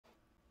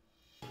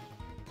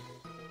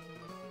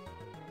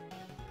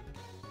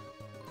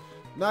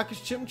Nah, because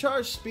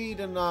Chimchar's speed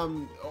and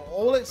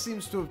all it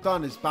seems to have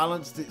done is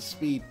balanced its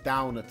speed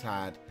down a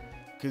tad.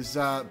 Because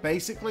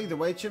basically the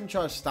way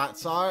Chimchar's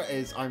stats are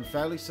is I'm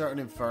fairly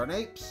certain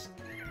Infernapes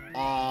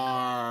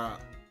are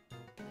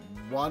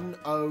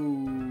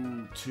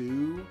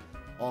 102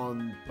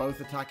 on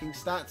both attacking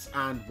stats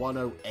and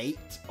 108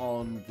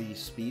 on the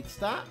speed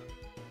stat.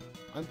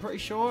 I'm pretty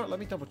sure. Let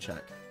me double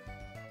check.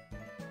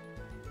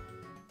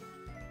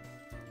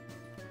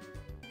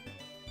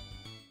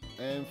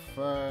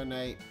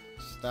 Infernape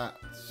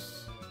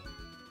stats.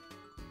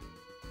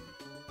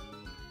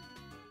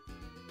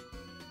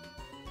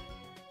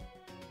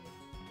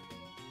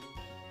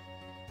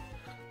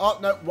 Oh,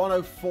 no,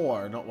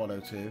 104, not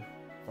 102. If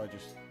I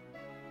just...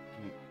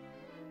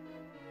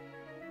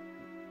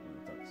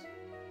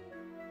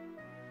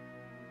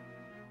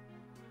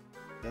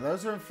 Yeah,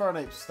 those are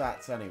Infernape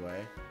stats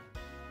anyway.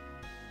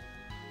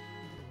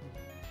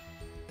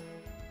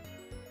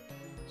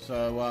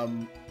 So,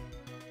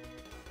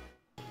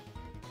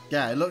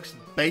 yeah, it looks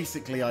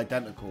basically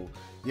identical.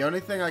 The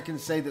only thing I can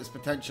say that's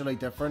potentially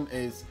different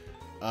is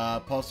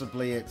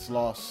possibly it's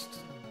lost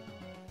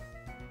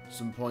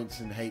some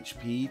points in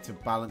HP to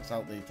balance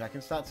out the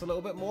attacking stats a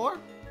little bit more.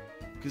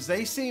 Because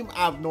they seem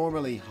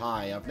abnormally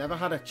high. I've never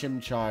had a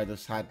Chimchar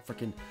that's had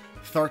freaking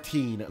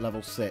 13 at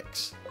level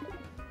 6.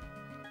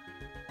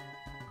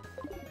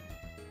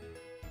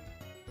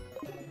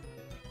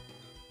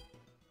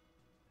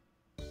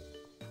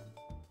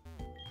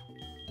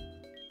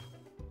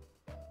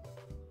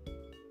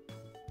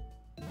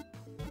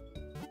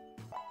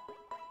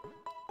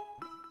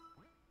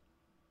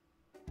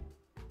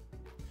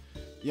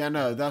 Yeah,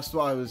 no, that's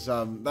what I was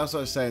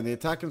saying. The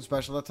attack and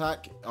special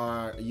attack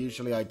are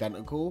usually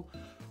identical.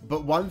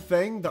 But one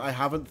thing that I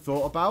haven't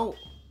thought about,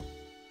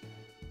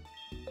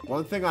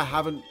 one thing I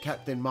haven't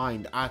kept in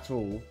mind at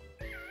all,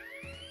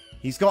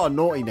 he's got a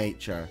naughty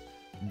nature.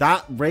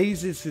 That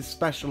raises his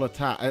special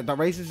attack, that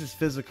raises his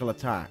physical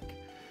attack.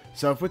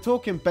 So if we're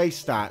talking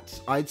base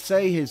stats, I'd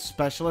say his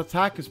special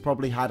attack has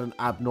probably had an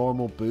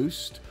abnormal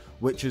boost,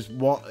 which is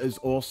what has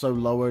also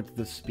lowered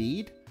the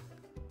speed.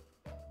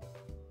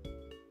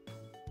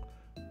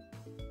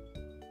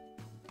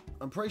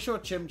 I'm pretty sure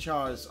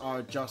Chimchars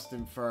are just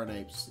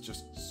Infernapes,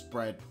 just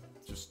spread,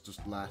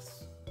 just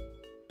less.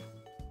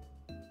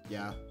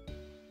 Yeah.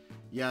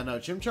 Yeah, no,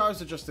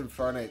 Chimchars are just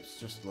Infernapes,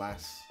 just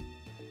less.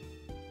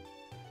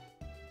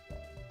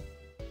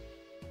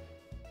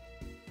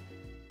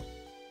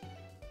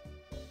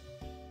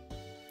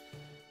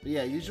 But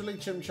yeah, usually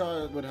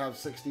Chimchar would have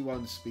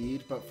 61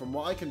 speed, but from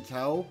what I can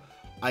tell,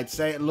 I'd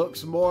say it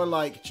looks more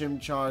like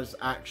Chimchar's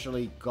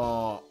actually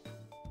got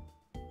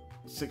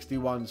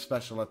 61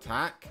 special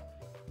attack.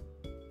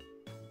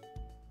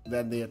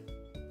 Then the...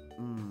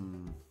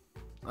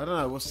 I don't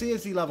know. We'll see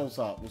as he levels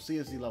up. We'll see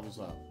as he levels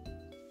up.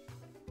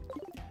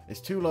 It's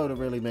too low to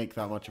really make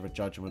that much of a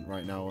judgment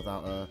right now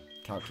without a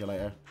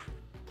calculator.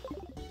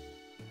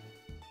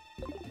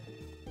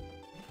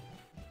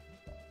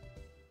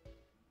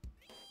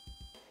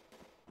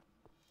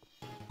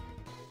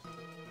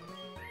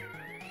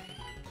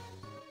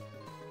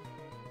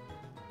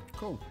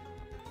 Cool.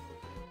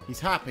 He's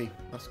happy.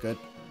 That's good.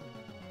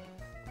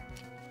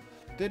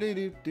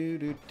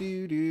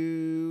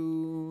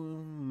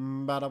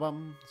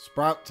 Ba-da-bum.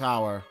 Sprout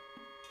Tower.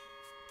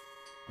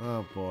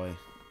 Oh boy.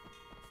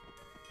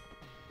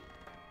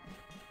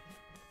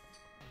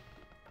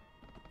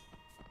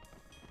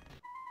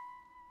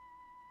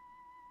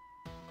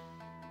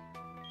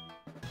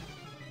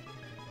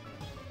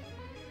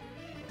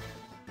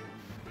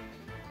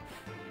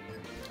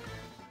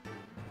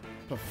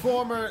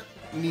 Performer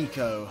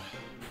Nico.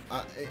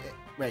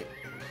 Wait,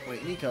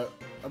 Nico.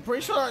 I'm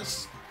pretty sure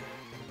that's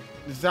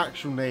his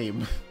actual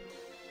name.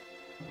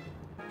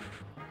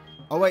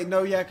 Oh wait,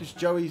 no, yeah, because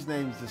Joey's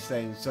name's the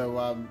same.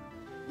 So,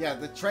 yeah,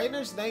 the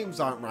trainers' names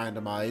aren't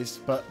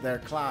randomized, but their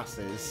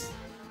classes.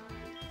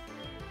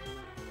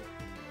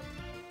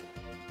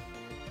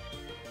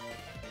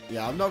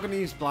 Yeah, I'm not going to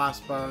use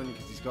Blast Burn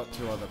because he's got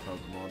 2 other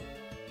Pokemon.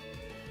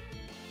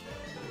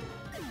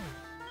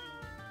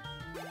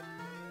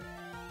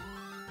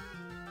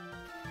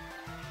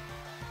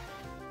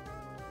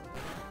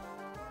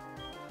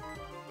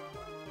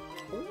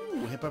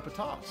 Ooh,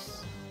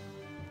 Hippopotas.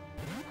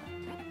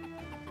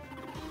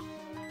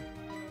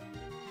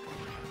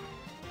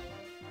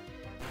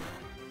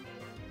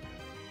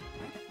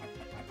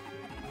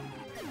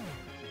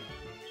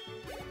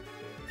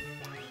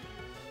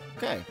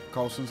 Okay,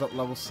 Coulson's up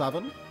level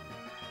 7.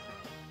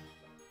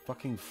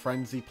 Fucking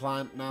Frenzy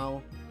Plant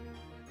now.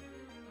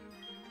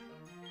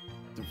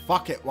 Dude,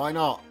 fuck it, why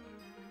not?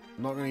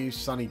 I'm not going to use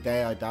Sunny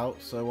Day, I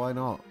doubt, so why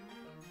not?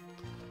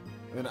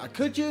 I mean, I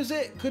could use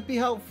it, could be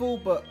helpful,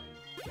 but...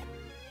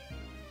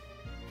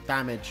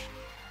 damage.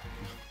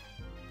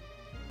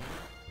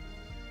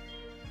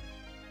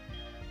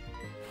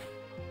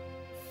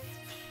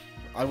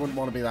 I wouldn't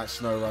want to be that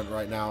Snorunt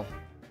right now.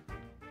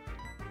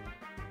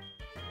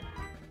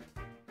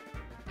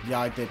 Yeah,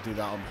 I did do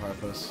that on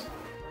purpose.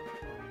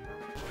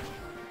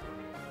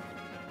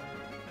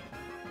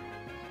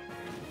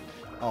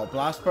 Oh,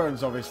 Blast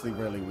Burn's obviously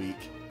really weak.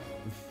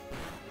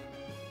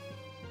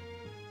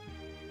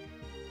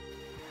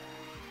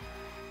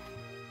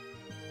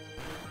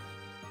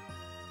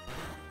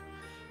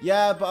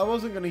 Yeah, but I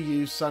wasn't going to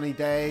use Sunny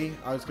Day.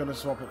 I was going to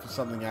swap it for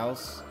something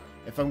else.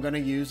 If I'm going to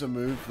use a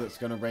move that's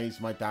going to raise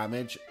my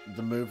damage,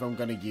 the move I'm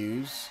going to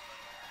use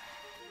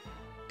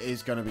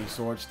is going to be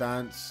Swords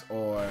Dance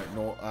or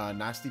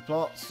Nasty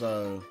Plot,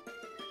 so...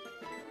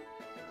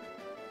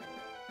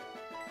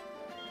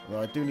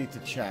 Well, I do need to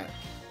check.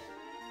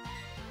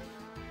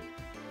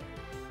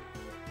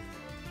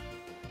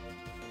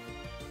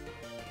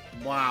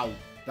 Wow,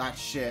 that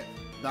shit.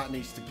 That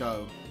needs to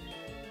go.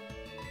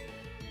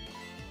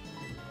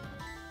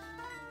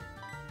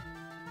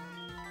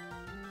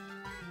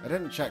 I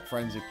didn't check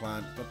Frenzy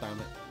Plant. God damn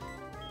it.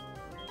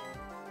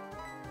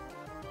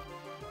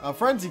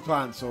 Frenzy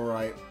Plant's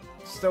alright.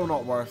 Still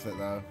not worth it,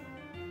 though.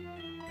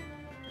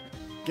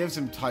 Gives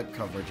him type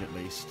coverage, at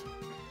least.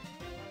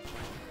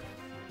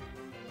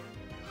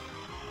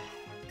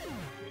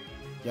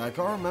 Yeah, I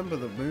gotta remember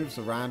the moves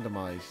are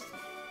randomized.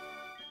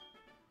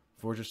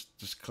 Before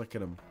just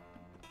clicking them.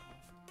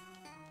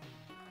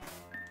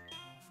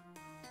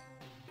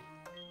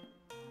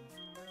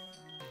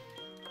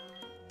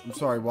 I'm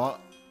sorry,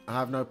 what? I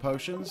have no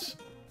potions?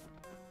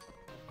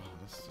 Oh,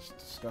 that's just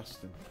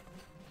disgusting.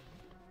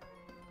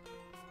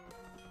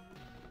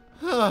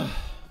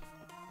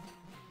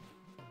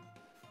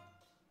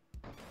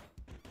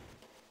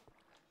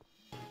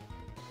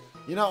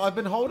 You know, I've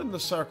been holding the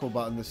circle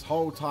button this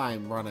whole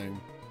time running.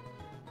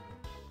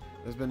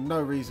 There's been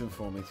no reason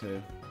for me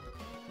to.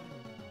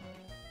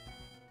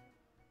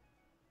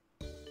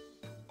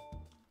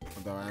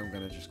 Although I am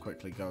going to just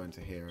quickly go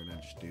into here and then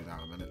just do that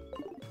a minute.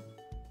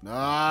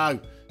 No!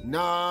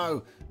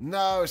 No!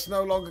 No! It's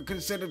no longer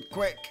considered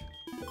quick!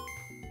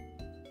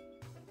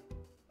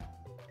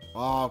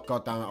 Oh,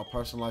 god damn it. I'll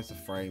personalize the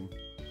frame.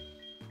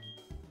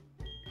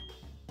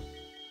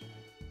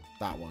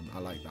 That one. I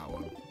like that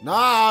one. No!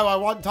 I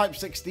want type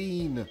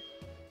 16!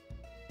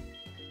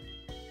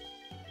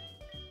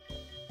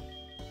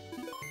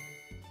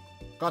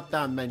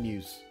 Goddamn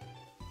menus.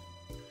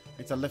 I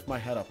need to lift my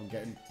head up. I'm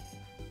getting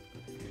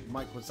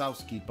Mike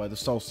Wazowski'd by the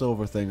Soul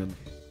Silver thing and...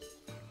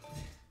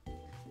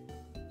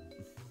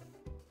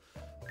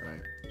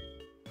 Right.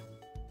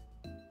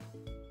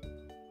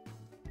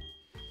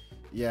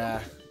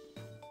 Yeah.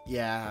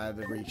 Yeah,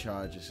 the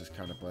recharge is just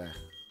kind of bleh.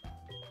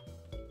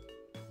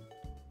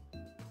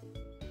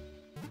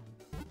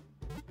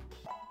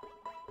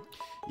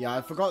 Yeah,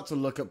 I forgot to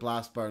look at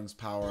Blast Burn's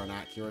power and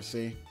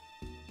accuracy.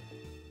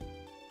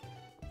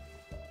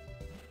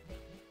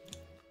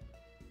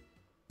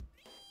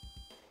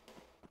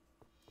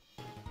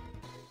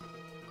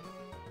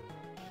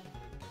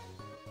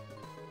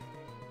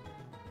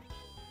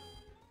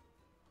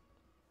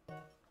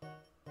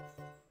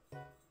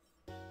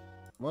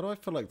 Why do I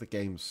feel like the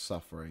game's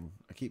suffering?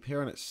 I keep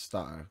hearing it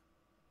stutter.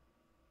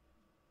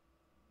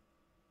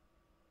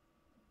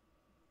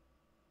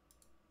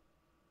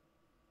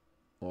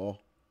 Oh,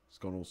 it's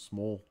gone all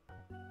small.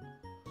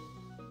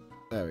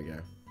 There we go.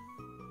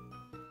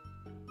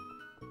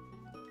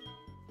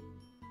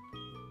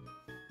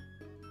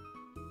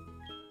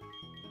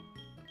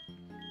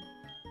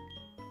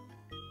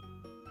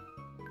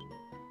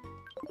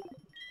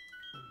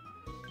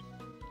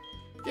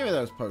 Give me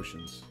those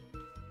potions.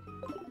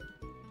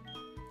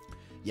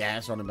 Yeah,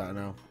 it's running better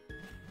now.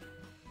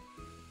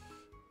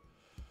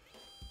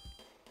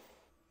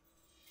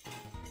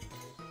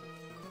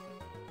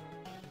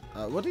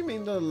 What do you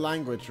mean the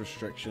language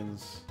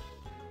restrictions?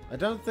 I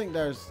don't think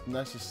there's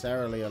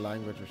necessarily a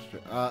language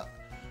restriction.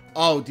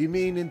 Oh, do you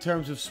mean in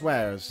terms of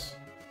swears?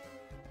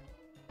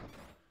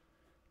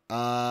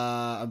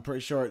 I'm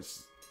pretty sure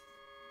it's...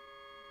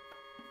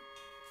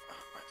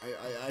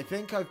 I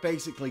think I've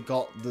basically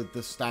got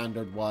the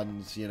standard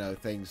ones, you know,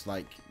 things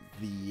like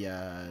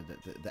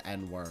the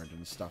N-word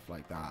and stuff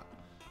like that.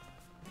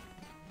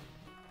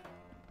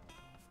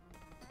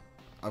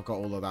 I've got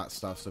all of that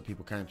stuff so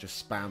people can't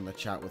just spam the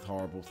chat with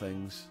horrible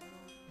things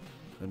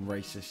and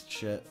racist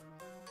shit.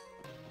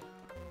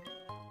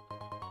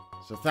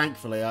 So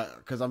thankfully,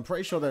 because I'm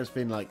pretty sure there's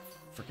been like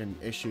freaking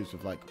issues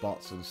with like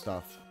bots and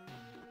stuff,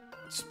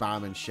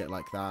 spam and shit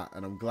like that,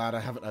 and I'm glad I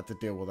haven't had to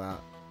deal with that.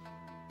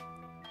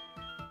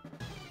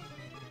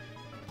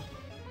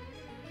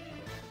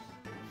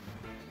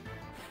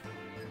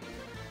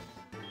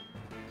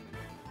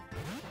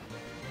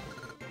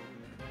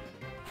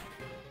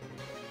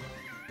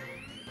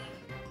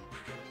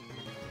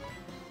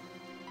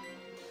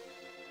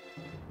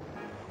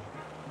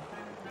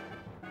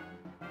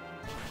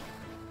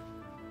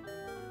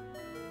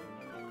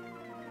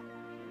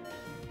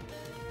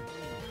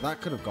 That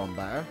could have gone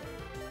better.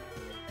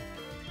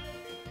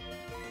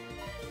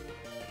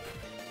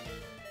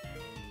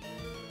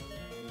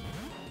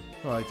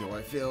 Why do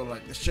I feel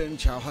like the Shin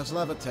Chow has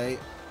levitate?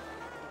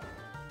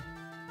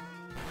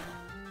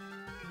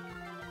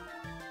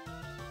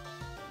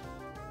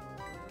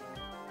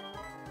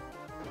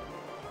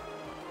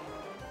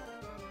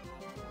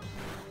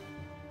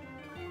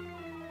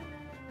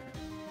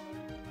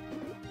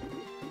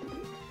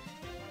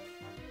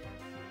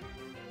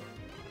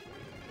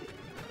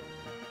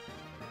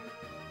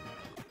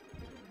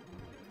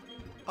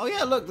 Oh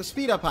yeah, look, the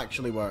speed up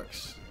actually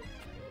works.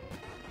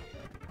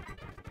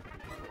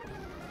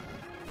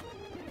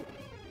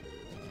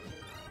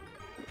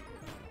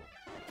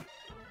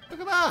 Look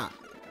at that.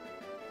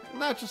 Isn't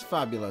that just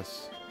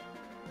fabulous?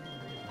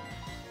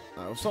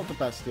 We'll swap the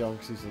Bastion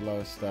because he's the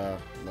lowest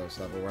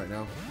level right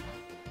now.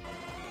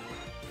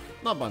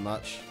 Not by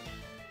much.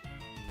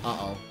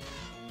 Uh-oh.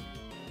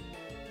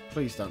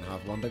 Please don't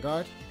have Wonder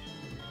Guard.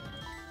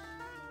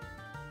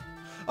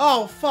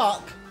 Oh,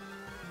 fuck!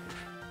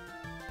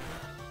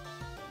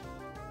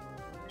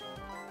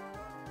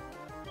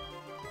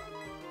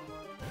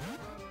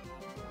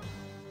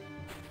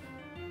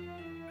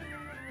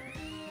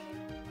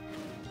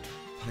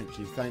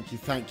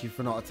 Thank you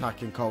for not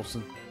attacking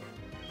Coulson.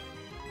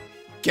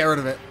 Get rid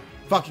of it.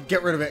 Fucking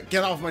get rid of it.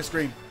 Get off my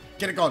screen.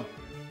 Get it gone.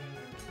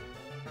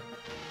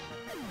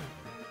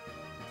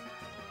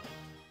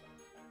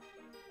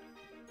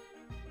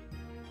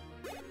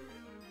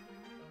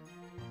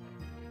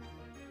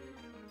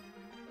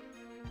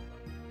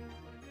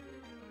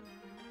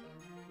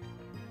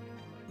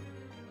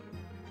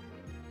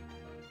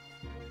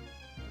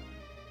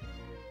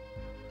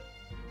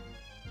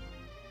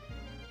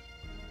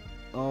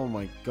 Oh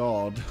my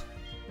god.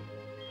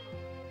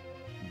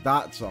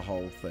 That's a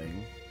whole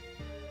thing.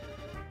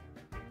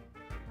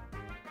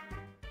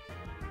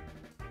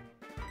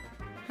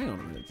 Hang on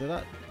a minute. Did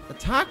that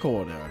attack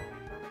order?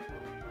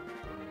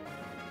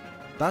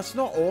 That's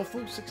not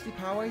awful. 60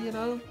 power, you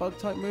know? Bug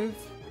type move.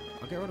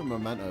 I'll get rid of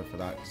Memento for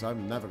that because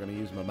I'm never going to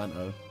use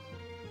Memento.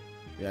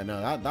 Yeah,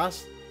 no,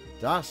 that's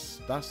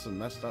some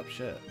messed up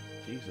shit.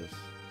 Jesus.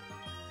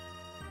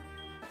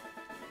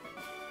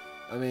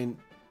 I mean,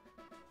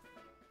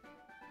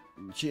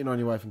 cheating on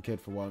your wife and kid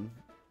for one,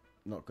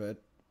 not good.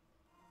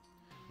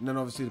 And then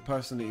obviously the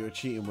person that you were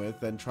cheating with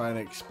then trying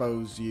to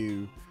expose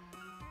you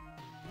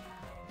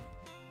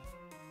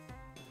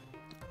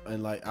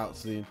and like out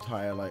to the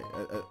entire like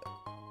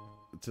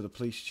to the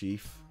police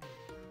chief.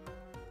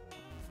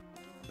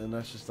 And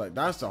that's just like,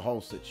 that's the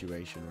whole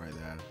situation right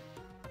there.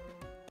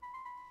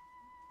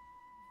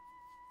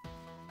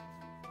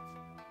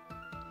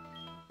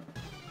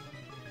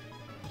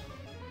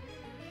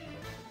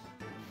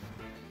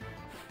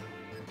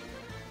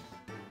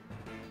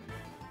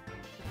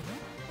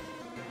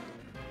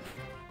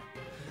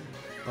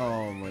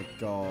 Oh my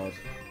god.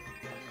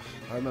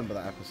 I remember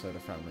that episode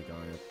of Family Guy,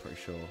 I'm pretty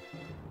sure.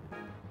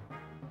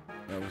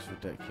 That was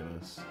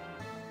ridiculous.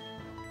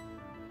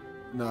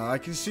 No, I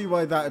can see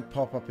why that would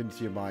pop up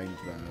into your mind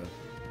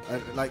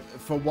though. Like,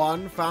 for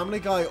one, Family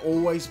Guy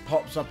always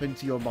pops up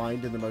into your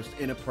mind in the most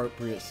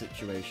inappropriate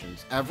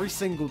situations. Every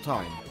single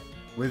time.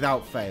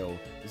 Without fail.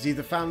 It's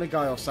either Family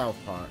Guy or South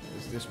Park.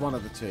 It's one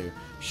of the two.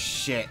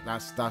 Shit,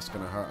 that's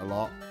gonna hurt a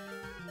lot.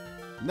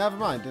 Never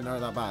mind, didn't hurt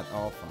that bad.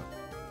 Oh, fuck.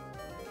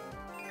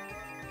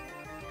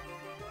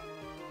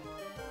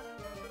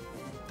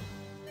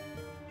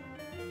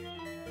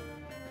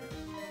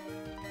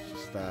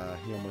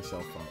 Heal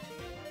myself up.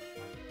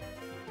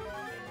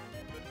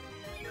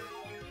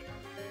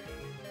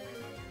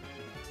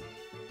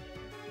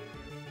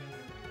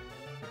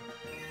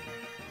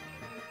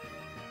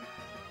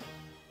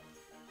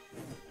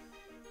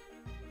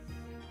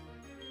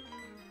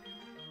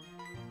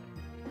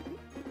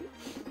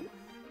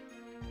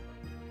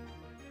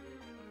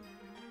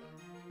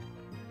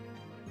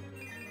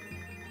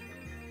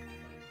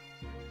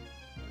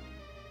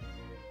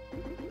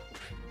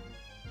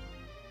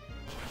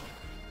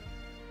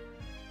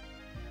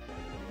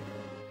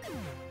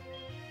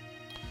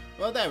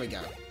 Well, there we go.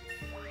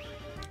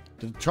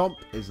 The Chomp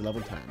is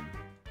level 10.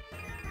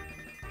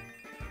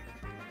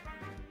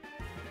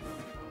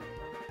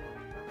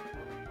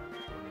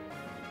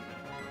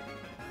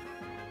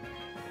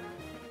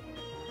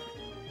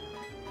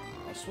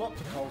 I'll swap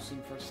to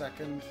Coulson for a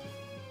second.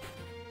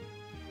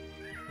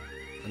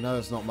 I know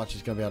there's not much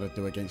he's going to be able to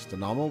do against the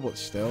normal, but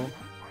still.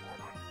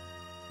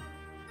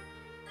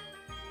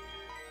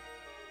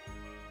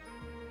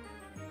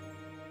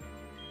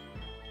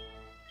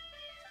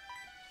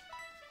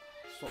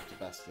 Swap to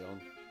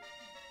Bastion.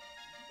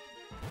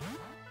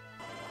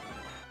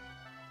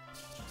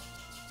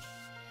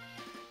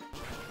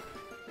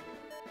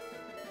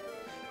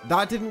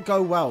 That didn't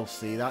go well,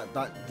 see? That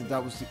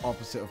was the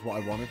opposite of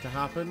what I wanted to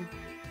happen.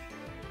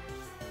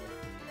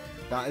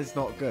 That is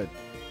not good.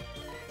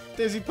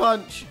 Dizzy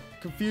Punch!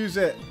 Confuse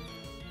it!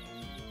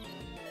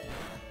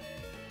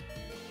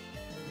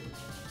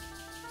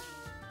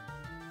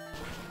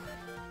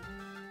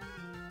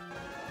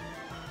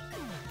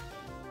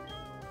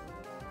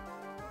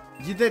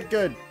 You did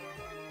good.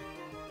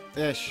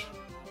 Ish.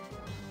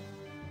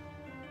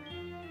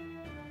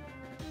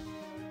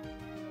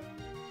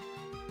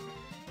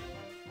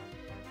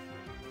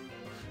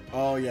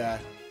 Oh yeah.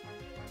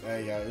 There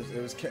you go.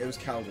 It was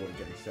Cowboy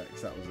getting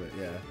sex. That was it.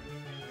 Yeah.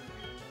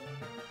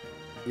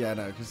 Yeah,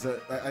 no, because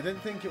I didn't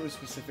think it was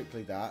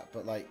specifically that,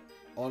 but like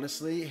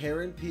honestly,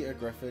 hearing Peter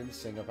Griffin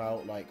sing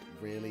about like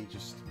really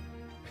just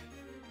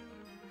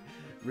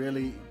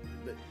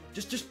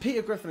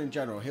Peter Griffin in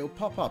general, he'll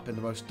pop up in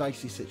the most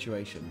dicey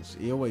situations.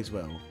 He always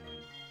will.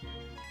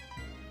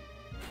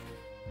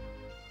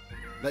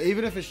 Like,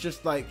 even if it's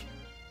just like,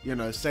 you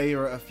know, say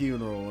you're at a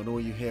funeral and all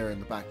you hear in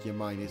the back of your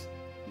mind is,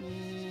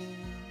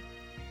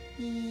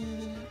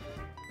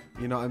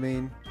 you know what I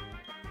mean?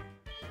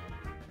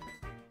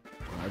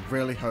 I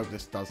really hope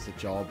this does the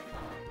job.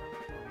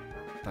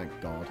 Thank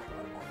God.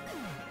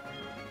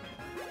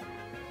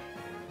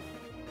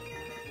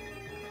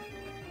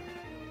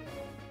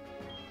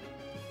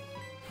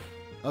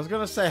 I was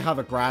going to say have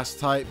a grass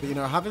type, but you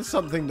know, having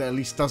something that at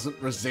least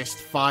doesn't resist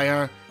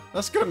fire,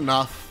 that's good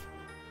enough.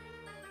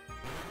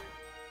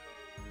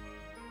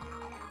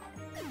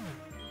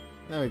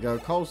 There we go,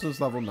 Coulson's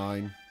level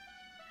 9.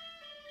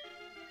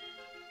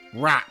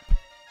 Wrap.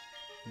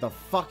 The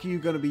fuck are you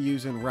going to be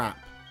using wrap?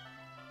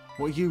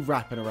 What are you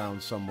wrapping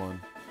around someone?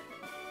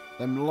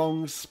 Them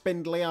long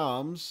spindly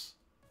arms?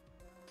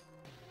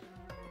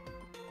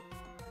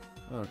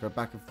 Oh, go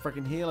back and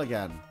freaking heal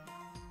again.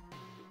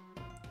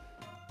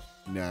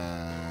 No,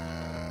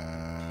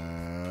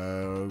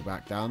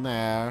 back down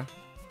there.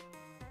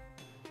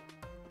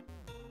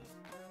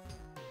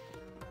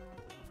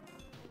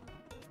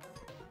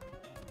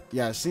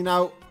 Yeah, see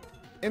now,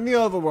 in the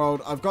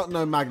overworld, I've got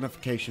no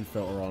magnification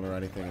filter on or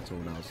anything at all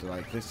now. So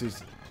like, this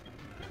is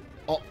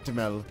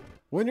optimal.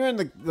 When you're in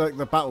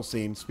the battle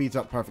scene, speeds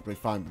up perfectly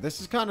fine. But this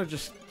is kind of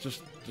just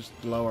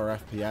lower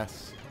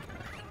FPS.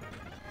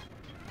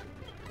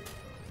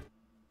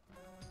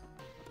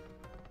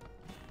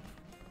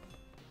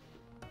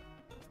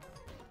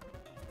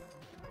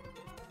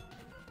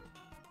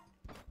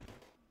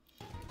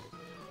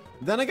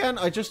 Then again,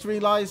 I just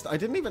realized I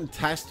didn't even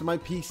test my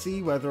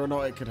PC whether or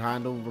not it could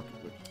handle...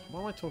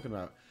 What am I talking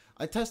about?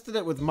 I tested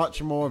it with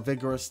much more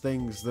vigorous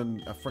things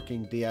than a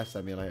freaking DS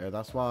emulator.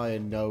 That's why I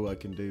know I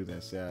can do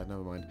this. Yeah,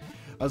 never mind.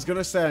 I was going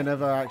to say I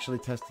never actually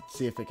tested to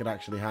see if it could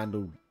actually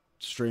handle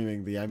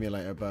streaming the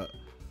emulator, but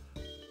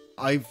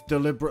I've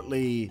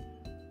deliberately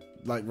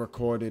like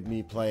recorded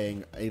me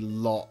playing a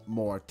lot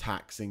more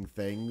taxing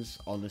things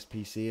on this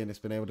PC, and it's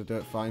been able to do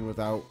it fine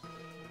without...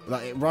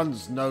 Like, it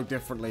runs no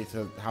differently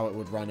to how it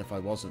would run if I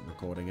wasn't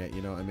recording it,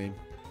 you know what I mean?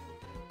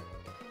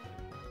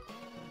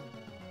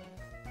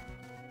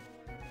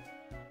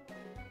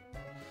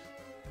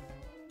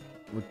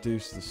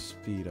 Reduce the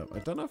speed up. I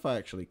don't know if I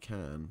actually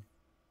can.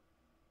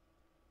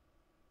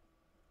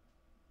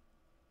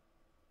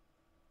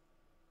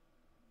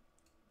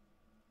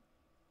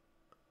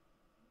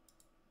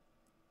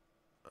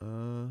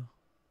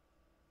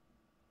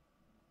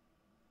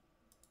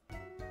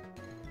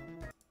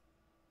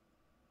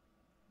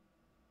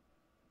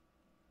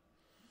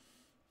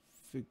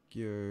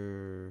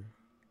 Figure...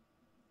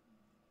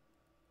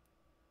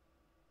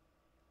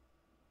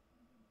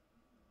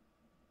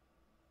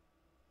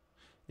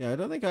 Yeah, I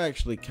don't think I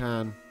actually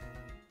can.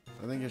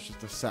 I think it's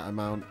just a set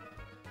amount.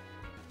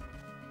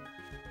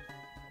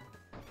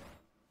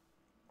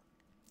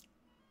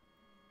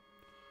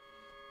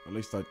 At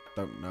least I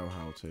don't know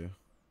how to.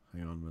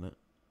 Hang on a minute.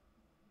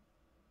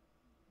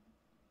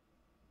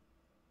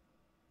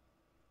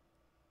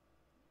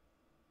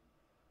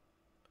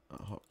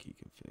 Hotkey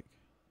config.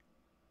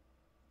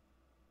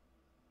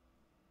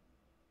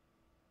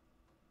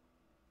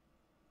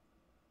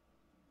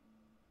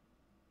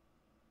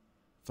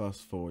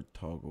 Fast forward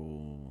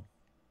toggle.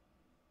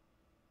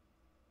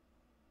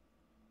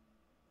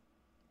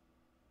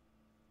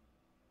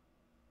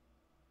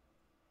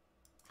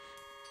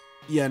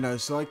 Yeah, no,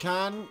 so I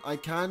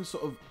can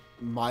sort of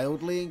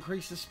mildly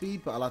increase the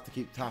speed, but I'll have to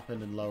keep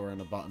tapping and lowering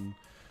a button,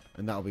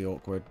 and that'll be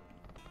awkward.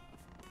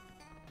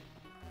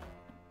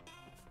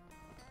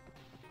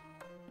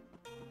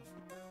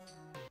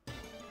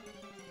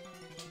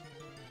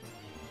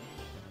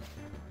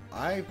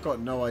 I've got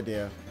no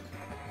idea.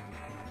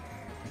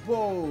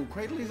 Whoa,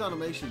 Cradley's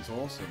animation's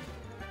awesome.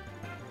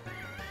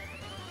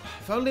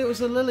 If only it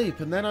was a Lilleap,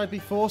 and then I'd be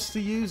forced to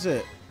use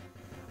it.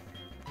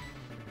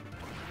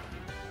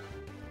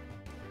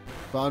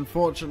 But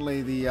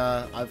unfortunately, the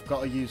I've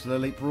got to use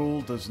Lilleap rule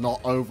does not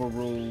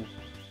overrule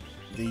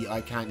the I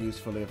can't use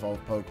fully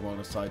evolved Pokemon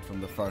aside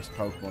from the first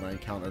Pokemon I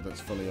encountered that's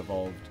fully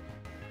evolved.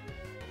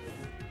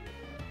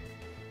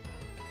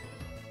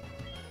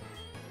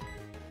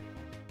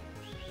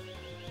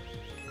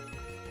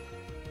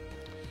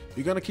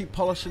 You gonna keep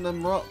polishing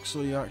them rocks,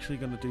 or you actually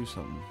gonna do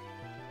something?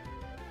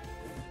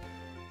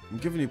 I'm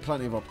giving you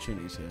plenty of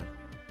opportunities here.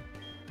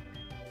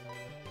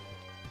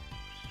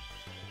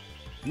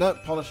 Nope,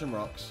 polishing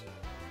rocks.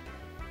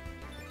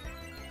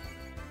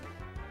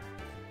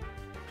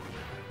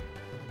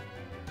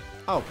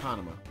 Oh,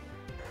 Panama.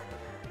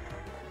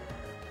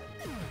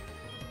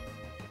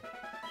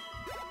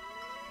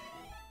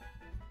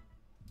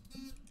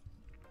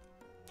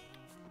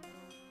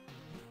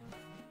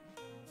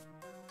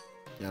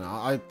 You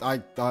know,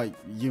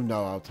 you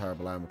know how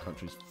terrible I am with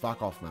countries.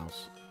 Fuck off,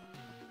 mouse.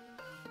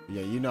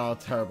 Yeah, you know how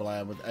terrible I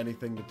am with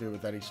anything to do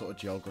with any sort of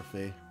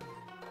geography.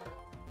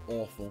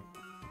 Awful.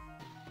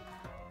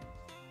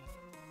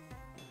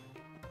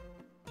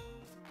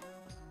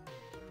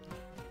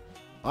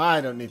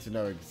 I don't need to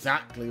know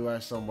exactly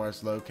where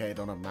somewhere's located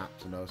on a map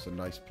to know it's a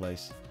nice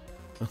place.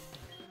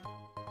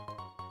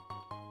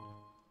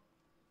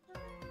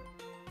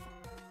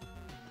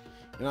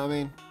 You know what I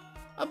mean?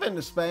 I've been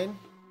to Spain.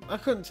 I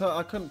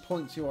couldn't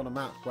point to you on a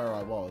map where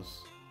I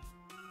was,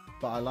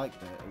 but I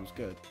liked it. It was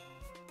good.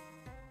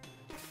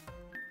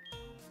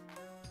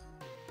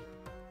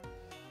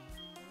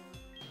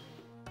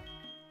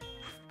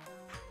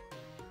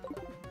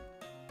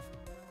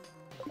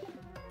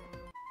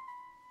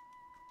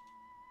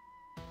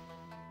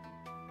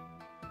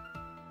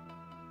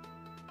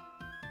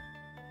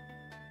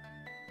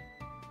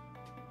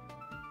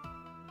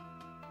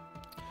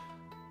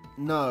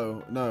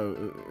 No,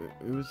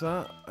 who was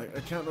that? I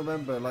can't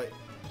remember. Like,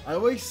 I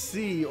always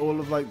see all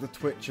of like the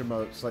Twitch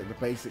emotes, like the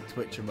basic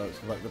Twitch emotes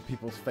with like the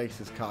people's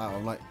faces cut out.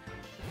 I'm like,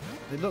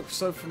 they look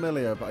so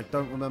familiar, but I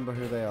don't remember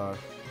who they are.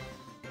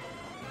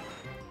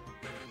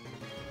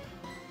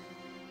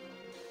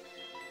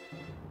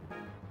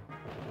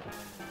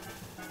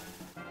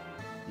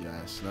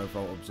 Yeah,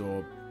 Snowbolt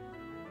Absorb.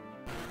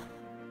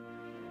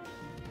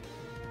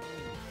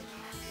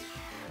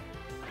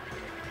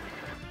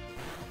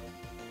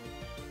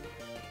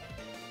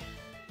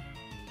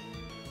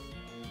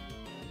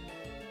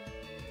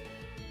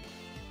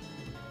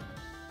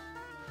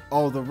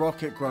 Oh, the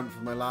rocket grunt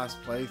from my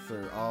last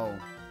playthrough. Oh.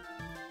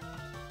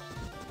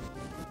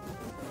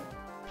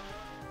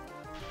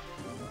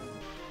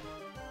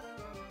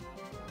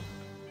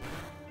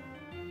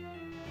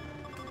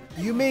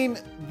 You mean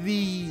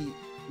the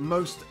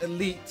most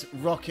elite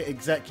rocket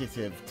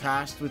executive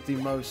tasked with the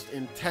most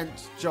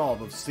intense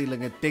job of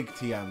stealing a dig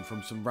TM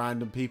from some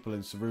random people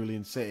in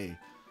Cerulean City?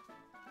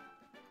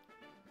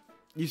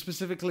 You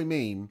specifically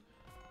mean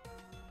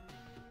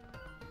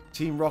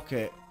Team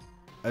Rocket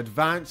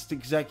Advanced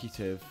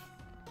Executive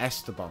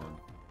Esteban?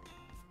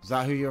 Is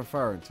that who you're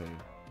referring to?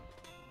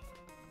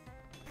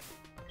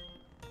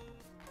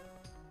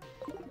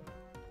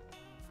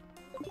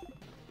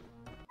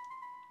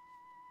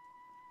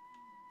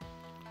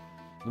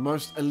 The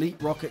most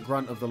elite rocket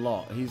grunt of the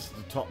lot. He's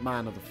the top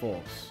man of the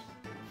force.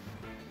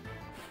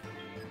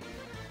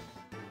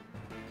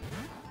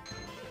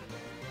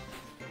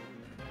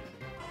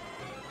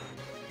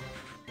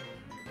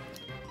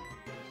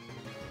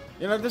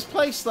 You know, this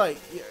place, like,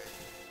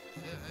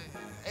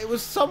 it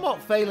was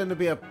somewhat failing to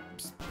be a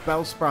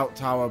Bellsprout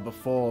tower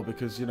before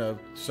because, you know,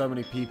 so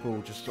many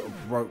people just sort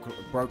of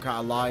broke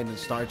out of line and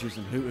started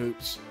using Hoot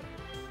Hoots.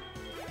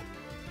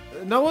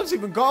 No one's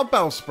even got a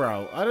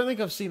Bellsprout. I don't think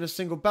I've seen a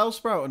single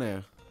Bellsprout in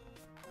here.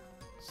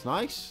 It's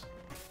nice.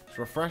 It's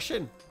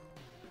refreshing.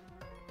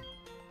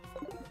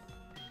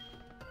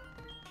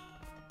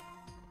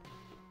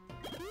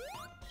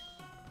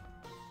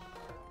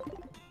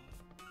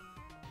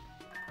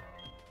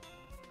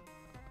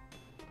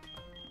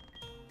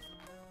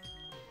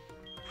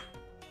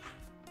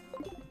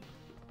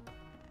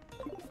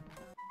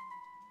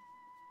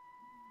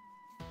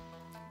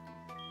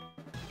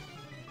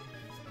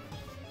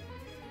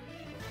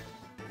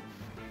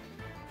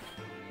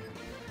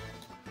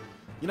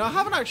 You know, I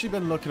haven't actually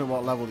been looking at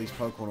what level these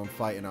Pokemon I'm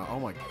fighting at. Oh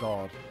my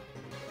god.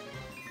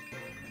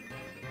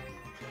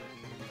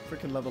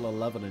 Freaking level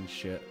 11 and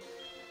shit.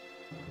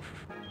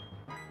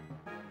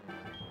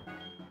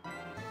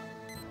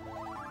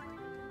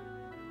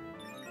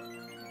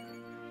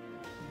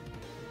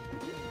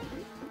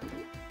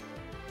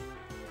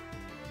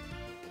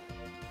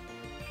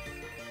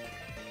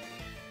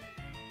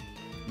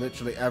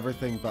 Literally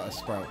everything but a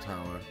Sprout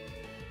Tower.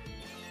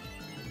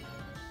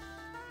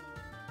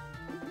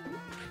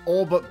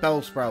 All but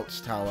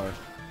Bellsprout's tower.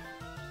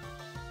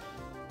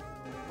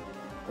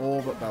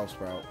 All but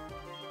Bellsprout.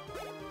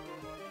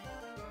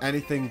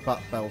 Anything but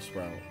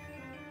Bellsprout.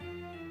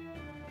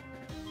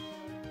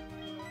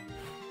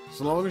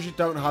 So long as you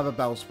don't have a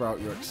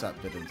Bellsprout, you're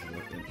accepted into the,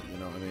 you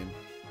know what I mean?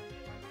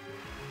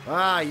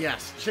 Ah,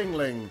 yes,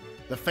 Chingling.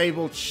 The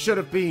fabled should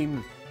have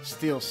been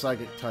Steel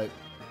Psychic type.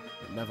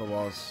 It never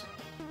was.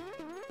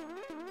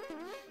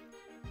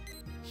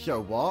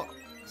 Yo, what?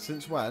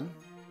 Since when?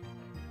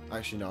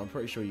 Actually, no, I'm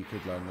pretty sure you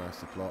could learn the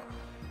rest of the plot.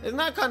 Isn't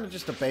that kind of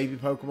just a baby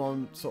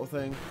Pokemon sort of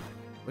thing?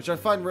 Which I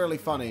find really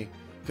funny,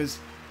 because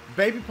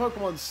baby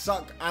Pokemon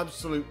suck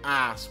absolute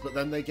ass, but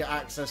then they get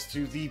access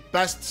to the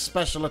best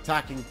special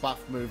attacking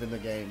buff move in the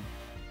game.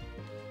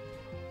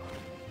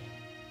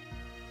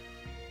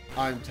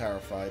 I'm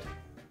terrified.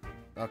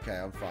 Okay,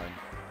 I'm fine.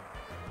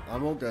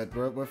 I'm all good.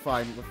 We're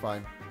fine. We're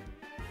fine.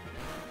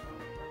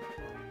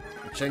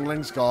 The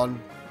Chingling's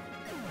gone.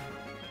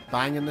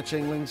 Banging the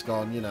Chingling's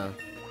gone, you know.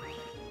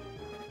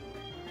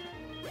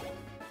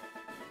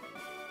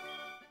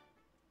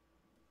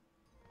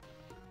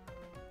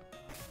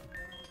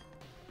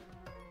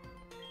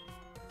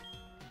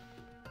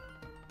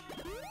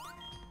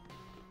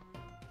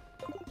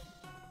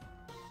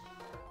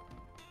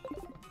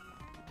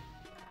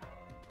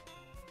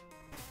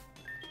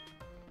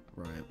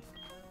 Right.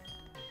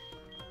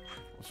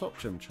 I'll swap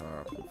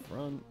Chimchar up in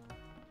front.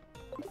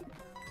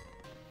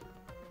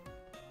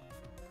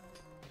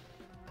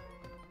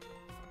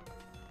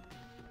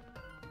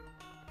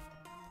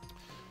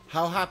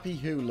 How happy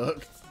who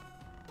looked.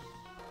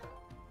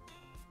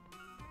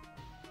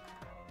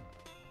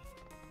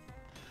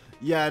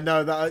 Yeah,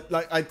 no,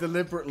 that I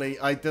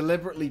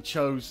deliberately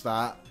chose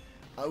that.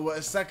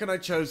 The second I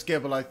chose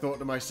Gibble, I thought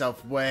to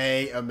myself,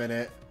 wait a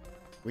minute.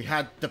 We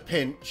had the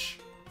pinch.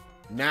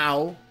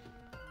 Now,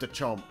 the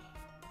chomp.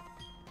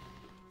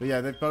 But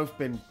yeah, they've both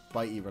been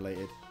bitey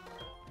related.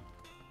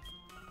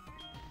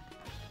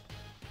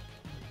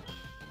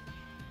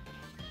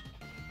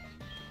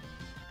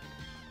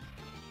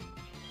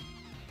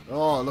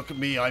 Oh, look at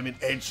me. I'm an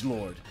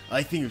edgelord.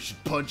 I think you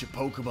should punch a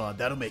Pokemon.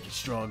 That'll make it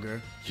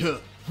stronger. Yeah.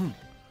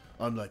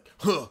 I'm like,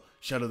 huh,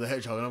 Shadow the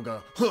Hedgehog, and I'm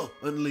going, huh,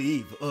 and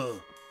leave.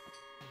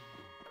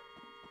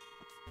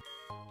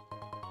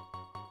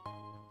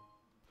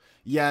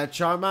 Yeah,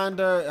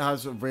 Charmander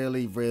has a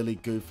really, really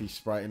goofy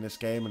sprite in this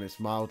game, and it's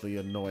mildly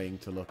annoying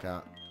to look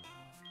at.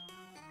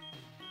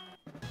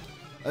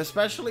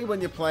 Especially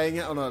when you're playing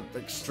it on an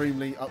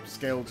extremely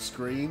upscaled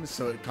screen,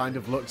 so it kind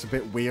of looks a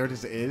bit weird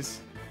as it is.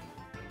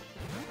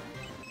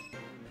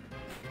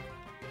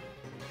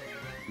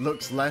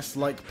 Looks less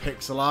like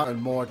pixel art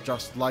and more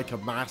just like a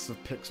mass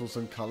of pixels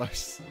and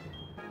colors.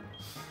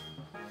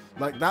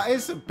 Like, that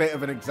is a bit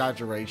of an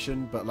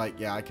exaggeration, but like,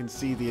 yeah, I can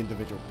see the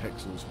individual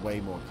pixels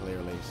way more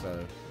clearly,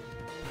 so.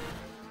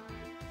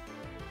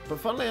 But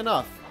funnily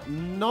enough,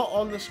 not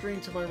on the screen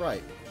to my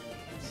right.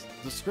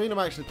 The screen I'm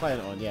actually playing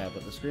it on, yeah,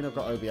 but the screen I've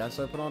got OBS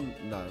open on,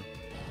 no.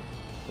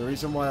 The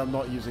reason why I'm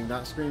not using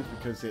that screen is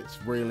because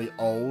it's really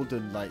old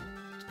and like,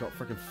 it's got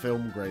freaking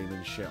film grain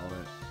and shit on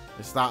it.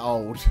 It's that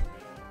old.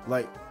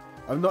 Like,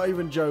 I'm not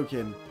even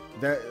joking.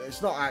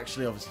 It's not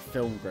actually obviously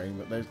film grain,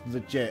 but there's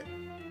legit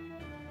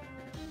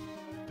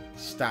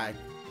static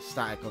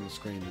on the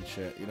screen and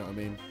shit. You know what I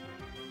mean?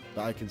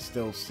 That I can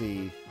still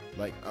see,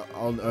 like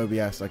on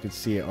OBS, I can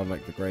see it on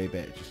like the grey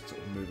bit, just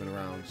sort of moving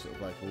around, sort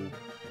of like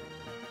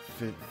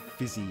all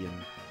fizzy and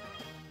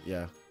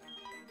yeah.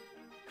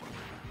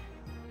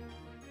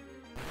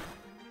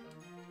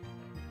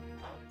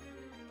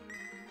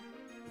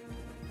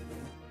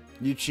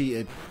 You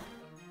cheated.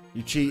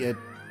 You cheated.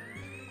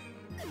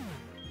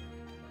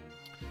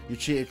 You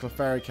cheated.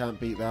 Clefairy can't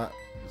beat that.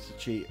 It's a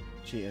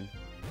cheating.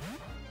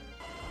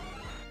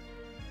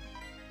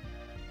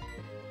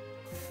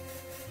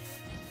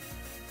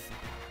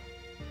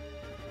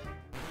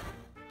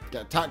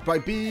 Get attacked by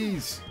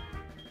bees.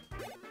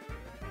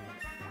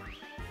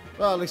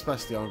 Well, at least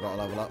Bastion got a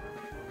level up.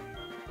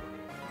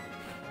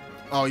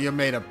 Oh, you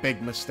made a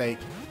big mistake.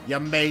 You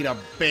made a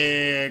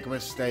big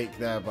mistake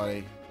there,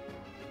 buddy.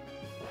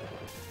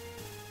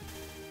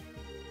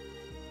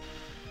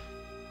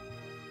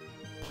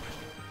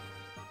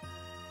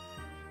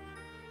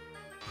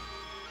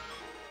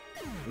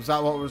 Was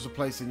that what was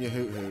replacing your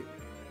Hoot Hoot?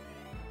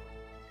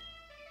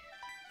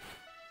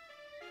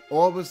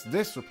 Or was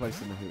this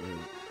replacing the Hoot Hoot?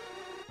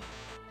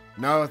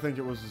 No, I think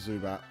it was the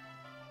Zubat.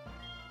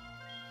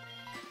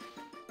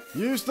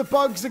 Use the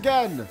bugs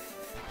again!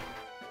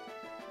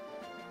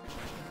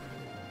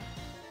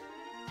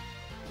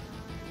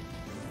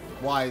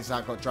 Why has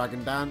that got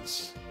Dragon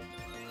Dance?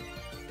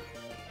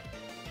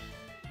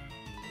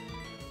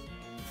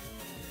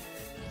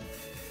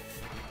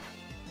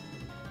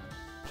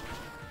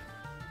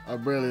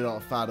 I'm really not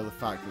a fan of the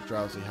fact that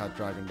Drowsy had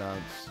Dragon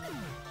Dance.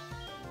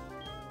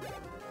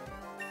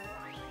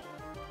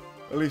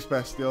 At least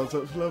Bastion's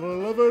up to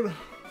level 11.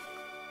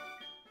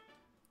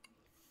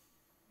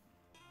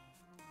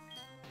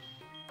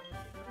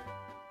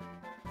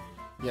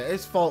 Yeah,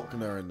 it's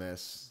Falkner in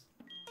this.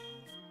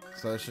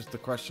 So it's just a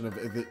question of,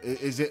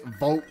 is it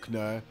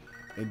Falkner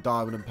in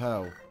Diamond and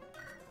Pearl?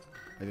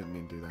 I didn't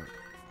mean to do that.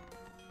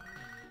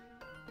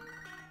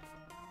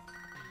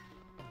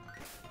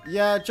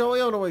 Yeah,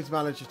 Jolteon always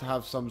manages to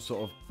have some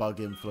sort of bug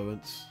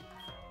influence.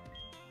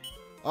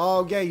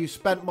 Oh, yeah, you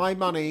spent my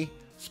money.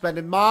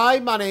 Spending my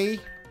money.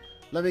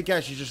 Let me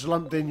guess, you just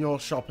lumped in your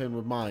shopping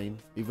with mine.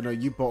 Even though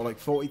you bought like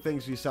 40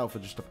 things for yourself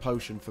and just a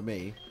potion for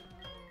me.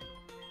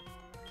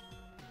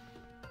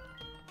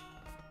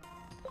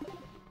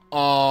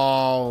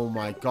 Oh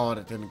my god,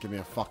 it didn't give me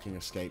a fucking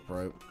escape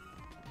rope.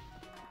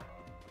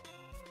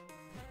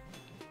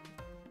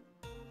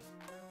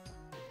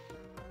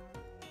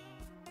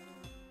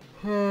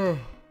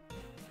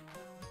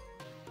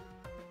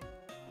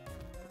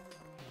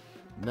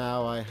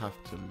 Now I have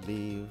to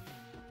leave.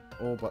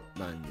 All but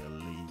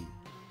manually.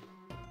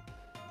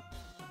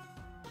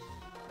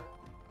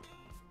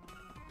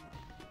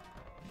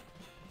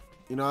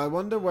 You know, I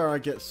wonder where I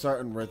get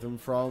certain rhythm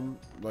from,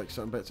 like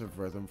certain bits of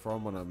rhythm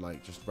from when I'm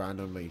like just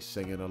randomly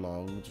singing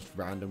along, just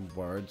random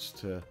words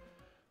to,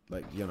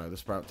 like, you know, the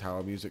Sprout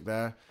Tower music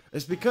there.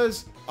 It's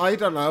because, I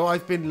don't know,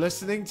 I've been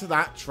listening to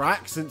that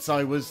track since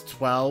I was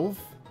 12.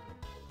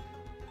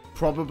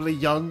 Probably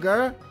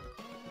younger.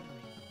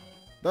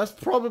 That's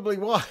probably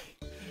why.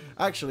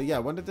 Actually, yeah,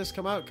 when did this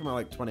come out? It came out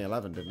like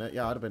 2011, didn't it?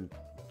 Yeah, I'd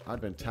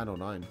have been 10 or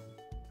 9.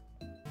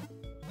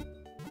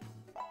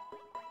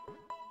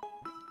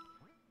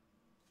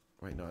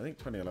 Wait, no, I think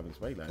 2011 is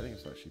way later. I think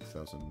it's actually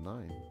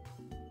 2009.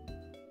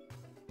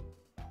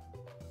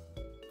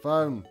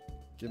 Phone.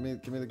 Give me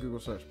the Google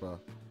search bar.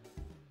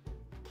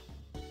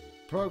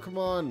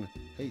 Pokemon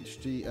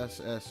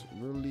HGSS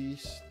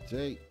release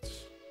date.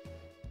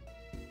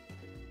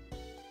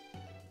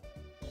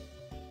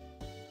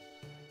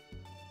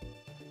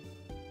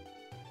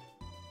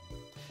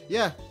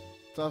 Yeah,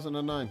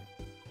 2009.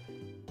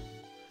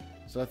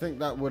 So I think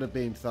that would have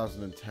been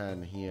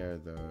 2010 here,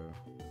 though.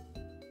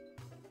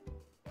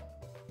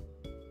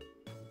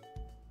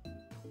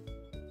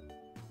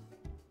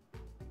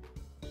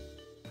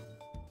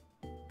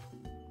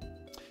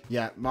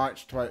 Yeah,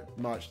 March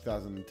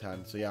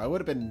 2010. So yeah, I would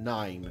have been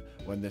 9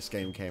 when this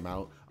game came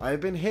out.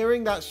 I've been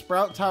hearing that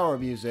Sprout Tower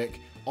music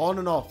on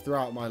and off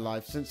throughout my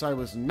life since I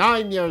was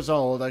 9 years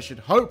old. I should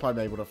hope I'm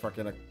able to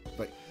fucking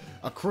like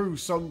accrue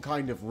some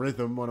kind of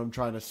rhythm when I'm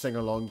trying to sing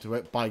along to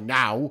it by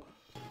now.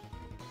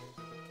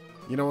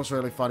 You know what's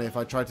really funny? If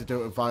I tried to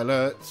do it with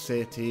Violet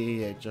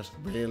City, it just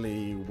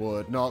really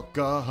would not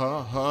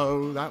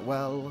go that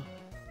well.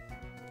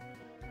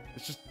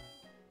 It's just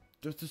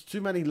there's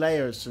too many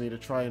layers for me to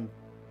try and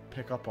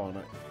pick up on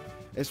it.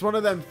 It's one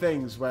of them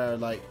things where,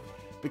 like,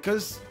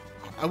 because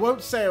I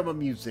won't say I'm a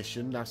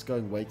musician, that's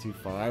going way too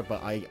far,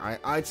 but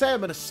I'd say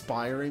I'm an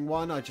aspiring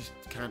one. I just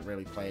can't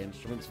really play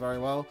instruments very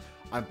well.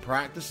 I'm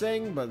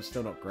practicing, but I'm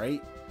still not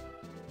great.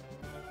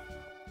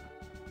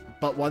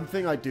 But one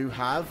thing I do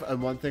have,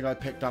 and one thing I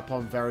picked up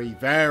on very,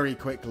 very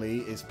quickly,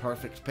 is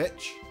perfect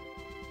pitch.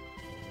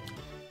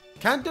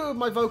 Can't do it with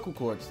my vocal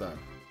cords, though.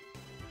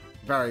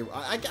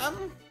 I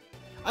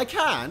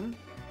can,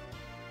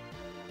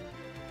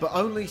 but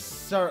only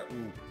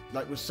certain,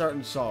 like with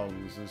certain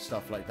songs and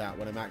stuff like that,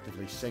 when I'm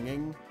actively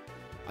singing.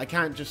 I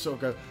can't just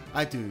sort of go,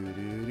 I do.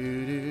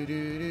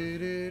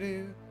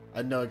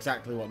 I know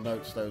exactly what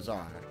notes those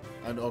are.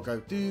 And I'll go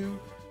do,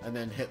 and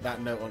then hit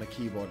that note on a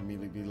keyboard and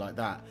immediately be like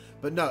that.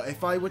 But no,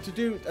 if I were to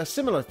do a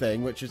similar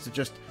thing, which is to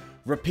just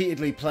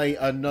repeatedly play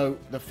a note,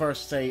 the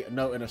first, say,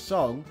 note in a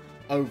song,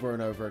 over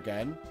and over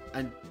again,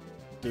 and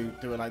do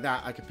it like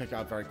that, I could pick it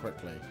up very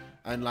quickly.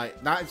 And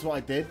like, that is what I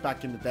did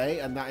back in the day,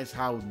 and that is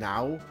how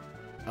now,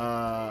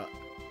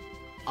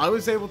 I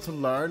was able to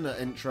learn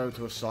the intro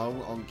to a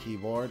song on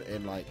keyboard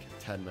in like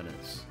 10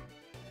 minutes.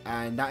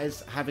 And that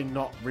is having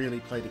not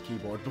really played a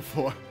keyboard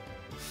before.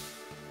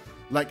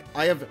 Like,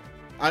 I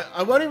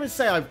won't even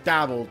say I've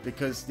dabbled,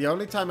 because the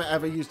only time I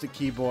ever used a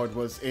keyboard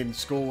was in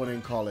school and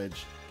in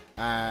college.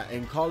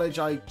 In college,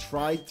 I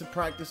tried to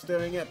practice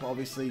doing it, but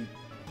obviously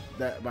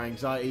my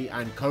anxiety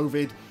and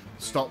COVID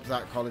stopped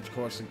that college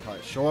course and cut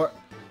it short.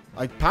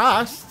 I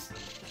passed,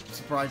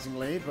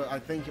 surprisingly, but I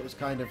think it was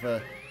kind of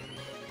a,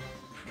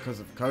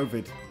 because of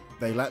COVID,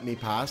 they let me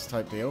pass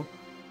type deal.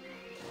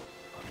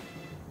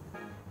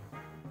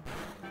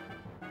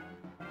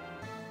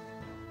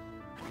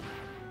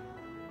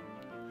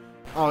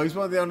 Oh, he's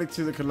one of the only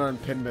two that can learn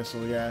Pin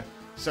Missile, yeah.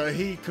 So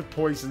he could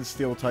poison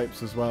steel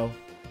types as well.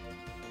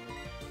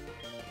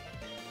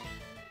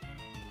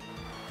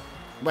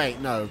 Wait,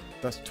 no,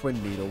 that's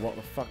Twin Needle. What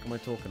the fuck am I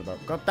talking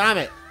about? God damn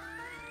it!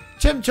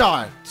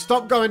 Chimchar,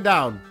 stop going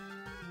down.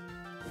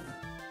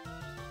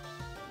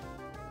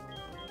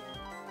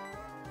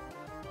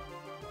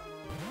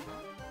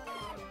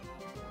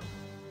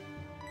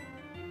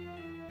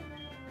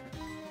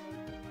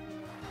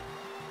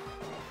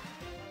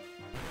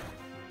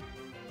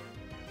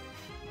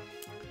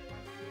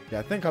 Yeah,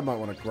 I think I might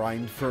want to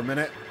grind for a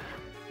minute.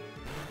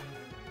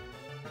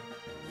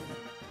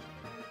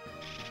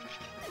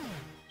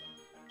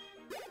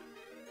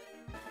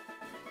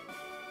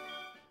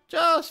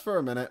 Just for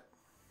a minute.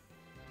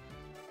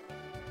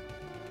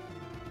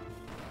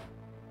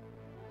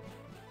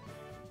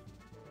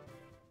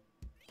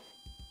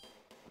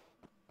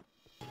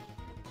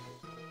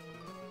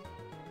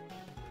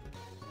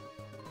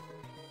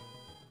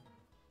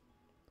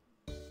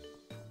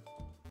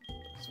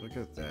 So we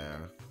go there.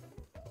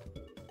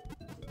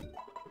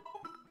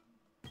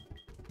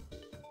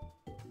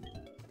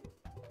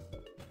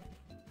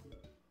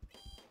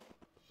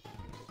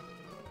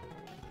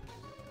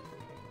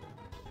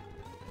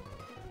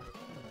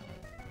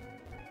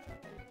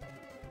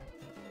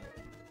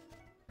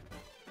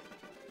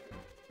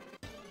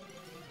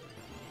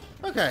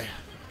 Okay.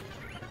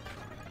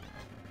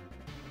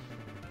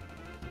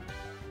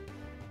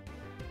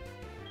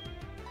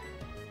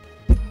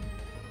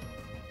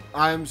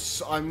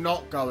 I'm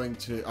not going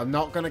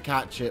to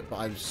catch it, but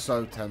I'm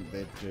so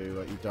tempted to,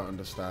 like, you don't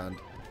understand.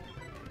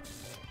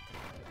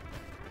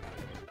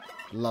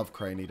 Love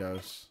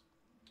Cranidos.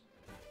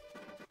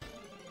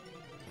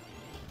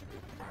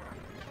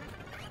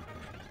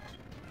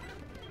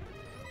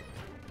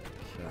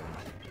 Okay.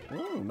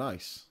 Oh,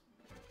 nice.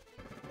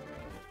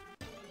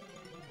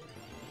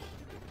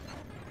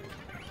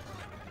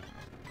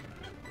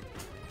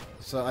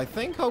 So I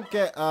think I'll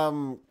get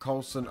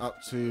Coulson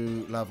up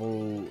to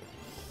level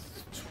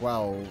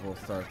 12 or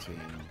 13.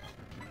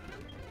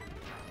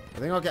 I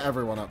think I'll get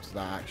everyone up to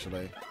that,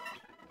 actually.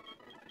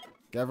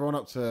 Get everyone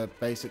up to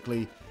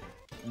basically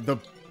the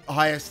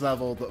highest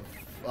level that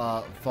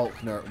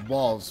Falkner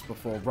was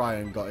before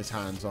Ryan got his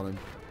hands on him.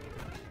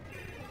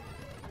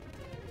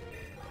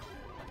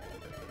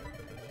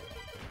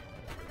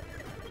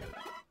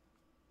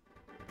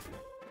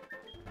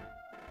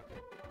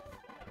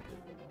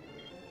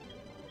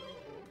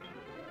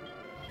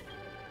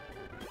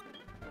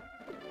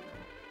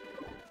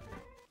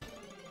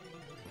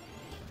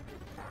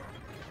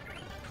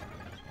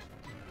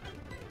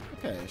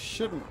 Okay, it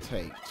shouldn't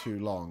take too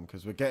long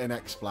because we're getting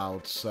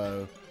Explouds,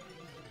 so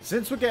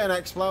since we're getting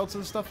Explouds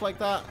and stuff like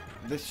that,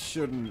 this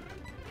shouldn't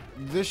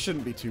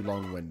be too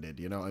long-winded,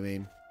 you know what I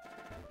mean?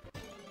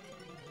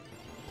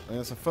 And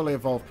it's a fully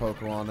evolved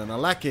Pokemon, and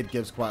Elekid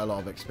gives quite a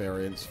lot of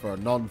experience for a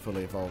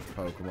non-fully evolved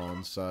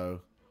Pokemon,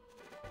 so...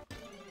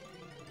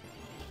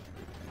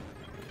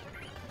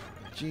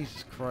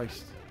 Jesus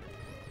Christ.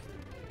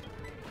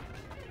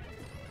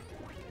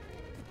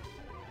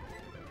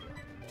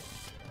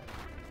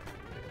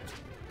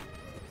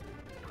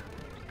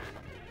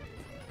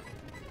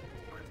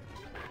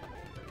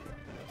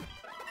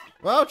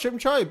 Well,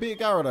 Chimchai beat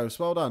Gyarados.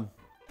 Well done.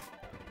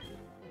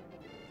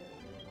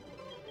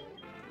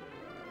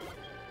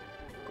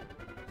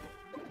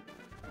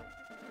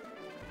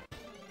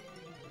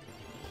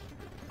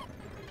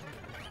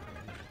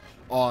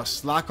 Oh,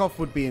 Slack Off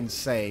would be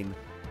insane.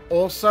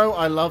 Also,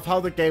 I love how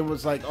the game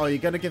was like, oh, you're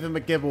going to give him a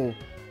Gibble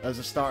as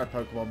a starter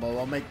Pokemon. Well,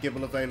 I'll make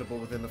Gibble available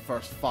within the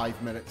first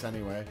 5 minutes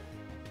anyway.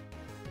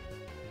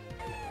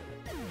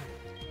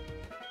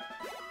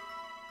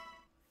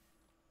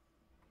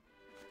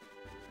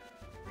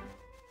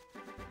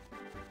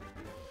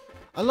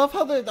 I love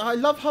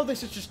how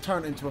this has just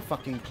turned into a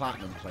fucking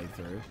Platinum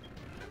playthrough.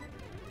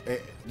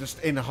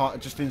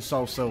 Just in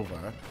Soul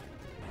Silver.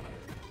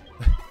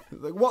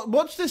 Like,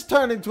 watch this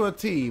turn into a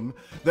team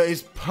that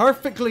is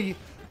perfectly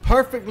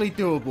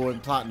doable in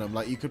Platinum.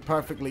 Like, you could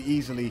perfectly,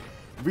 easily,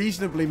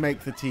 reasonably make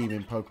the team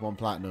in Pokemon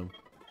Platinum.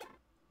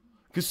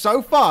 Because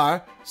so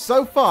far,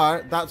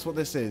 that's what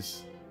this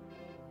is.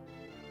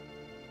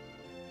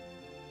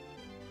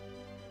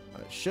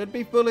 It should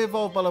be fully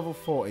evolved by level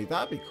 40.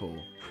 That'd be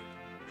cool.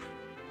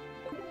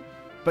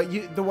 But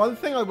the one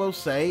thing I will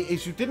say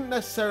is you didn't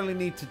necessarily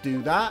need to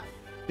do that,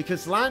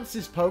 because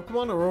Lance's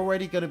Pokemon are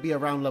already going to be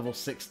around level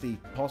 60,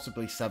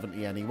 possibly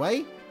 70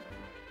 anyway.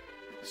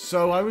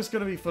 So I was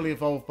going to be fully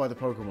evolved by the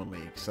Pokemon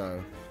League,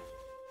 so...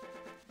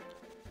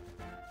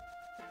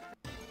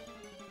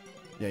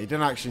 Yeah, you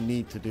didn't actually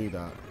need to do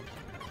that.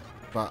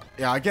 But,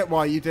 yeah, I get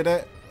why you did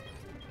it.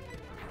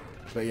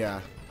 But,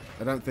 yeah,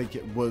 I don't think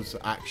it was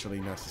actually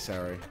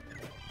necessary.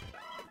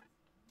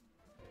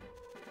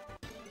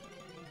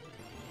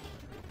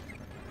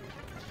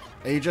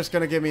 Are you just going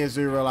to give me a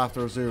Azurill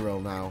after a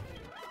Azurill now?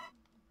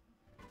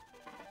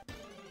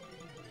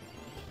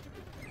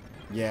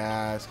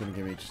 Yeah, it's going to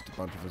give me just a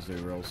bunch of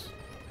Azurills.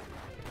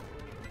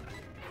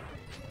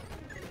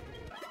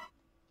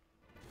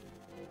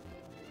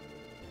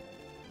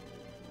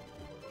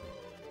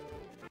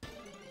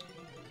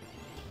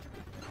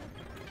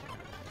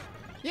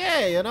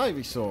 Yay, an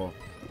Ivysaur.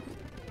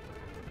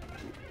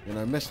 You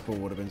know, Mist Ball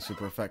would have been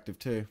super effective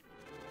too.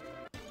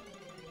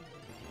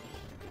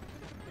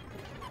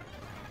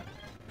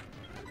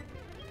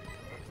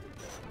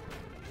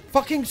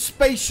 Fucking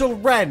Spatial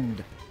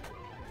Rend!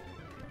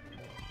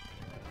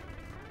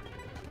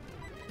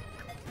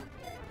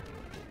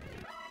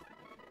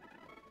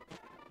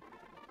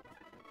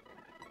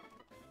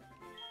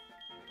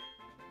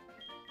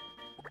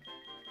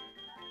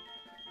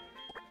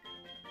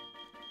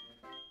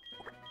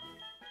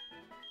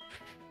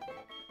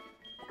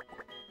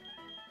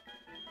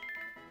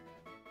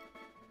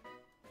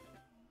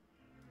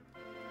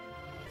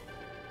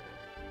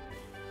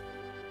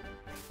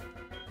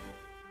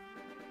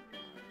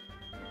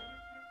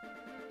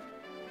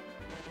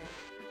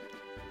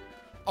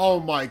 Oh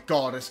my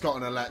god, it's got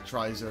an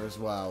Electrizer as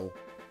well.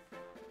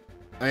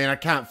 I mean, I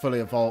can't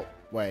fully evolve...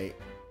 Wait.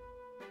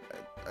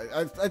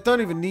 I don't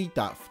even need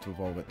that to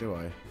evolve it, do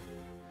I?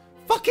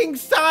 Fucking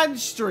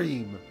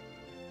Sandstream!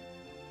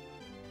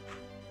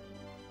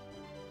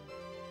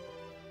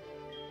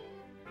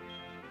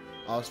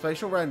 Oh,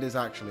 Spatial Rend is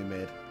actually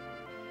mid.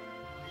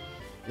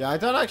 Yeah, I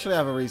don't actually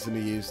have a reason to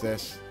use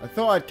this. I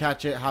thought I'd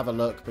catch it, have a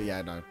look, but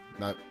yeah, no.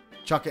 No.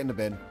 Chuck it in the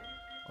bin.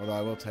 Although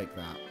I will take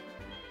that.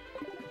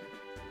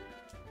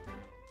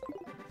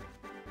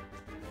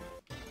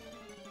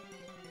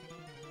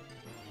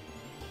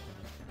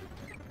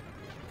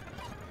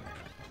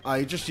 Oh,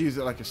 you just use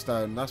it like a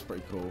stone. That's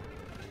pretty cool.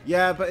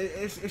 Yeah, but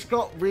it's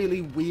got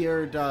really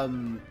weird... I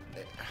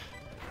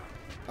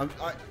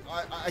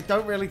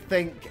don't really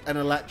think an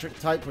electric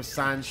type with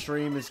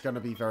Sandstream is going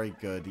to be very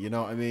good. You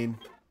know what I mean?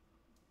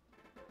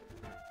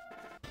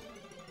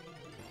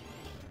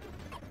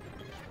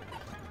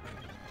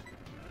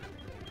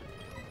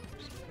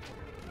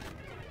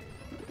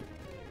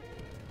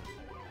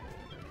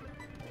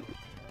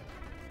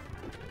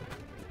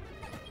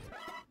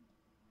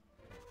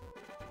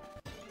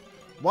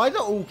 Why do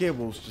all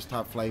Gibbles just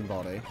have Flame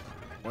Body?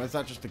 Why is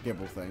that just a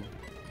Gibble thing?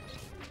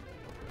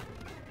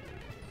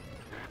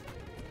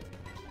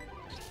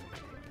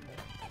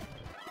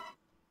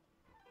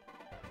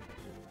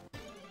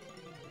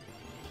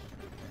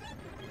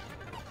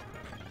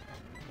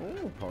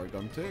 Oh,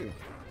 Porygon too.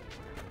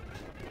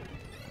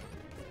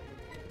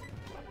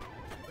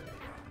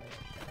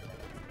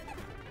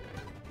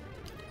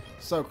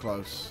 So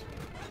close.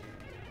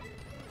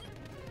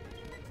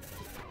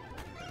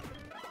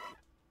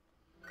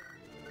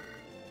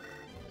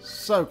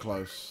 So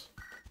close.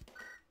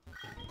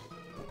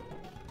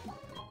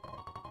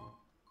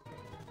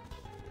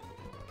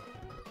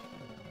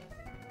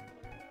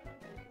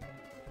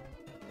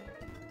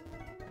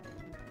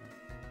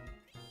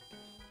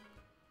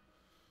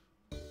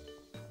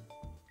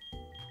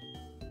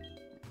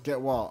 Get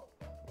what?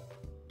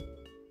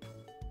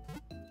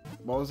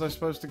 What was I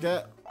supposed to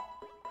get?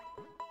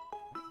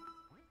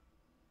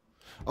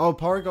 Oh,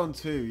 Porygon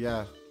 2,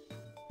 yeah.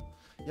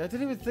 Yeah, I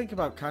didn't even think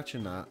about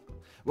catching that.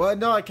 Well,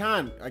 no, I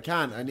can. I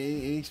can. And it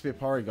needs to be a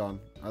Porygon.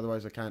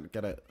 Otherwise, I can't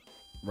get it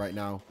right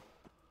now.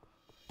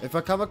 If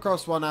I come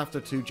across one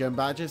after 2 gym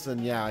badges,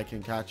 then yeah, I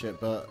can catch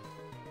it. But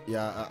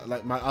yeah,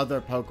 like my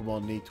other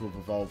Pokemon need to have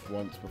evolved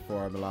once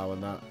before I'm allowing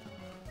that.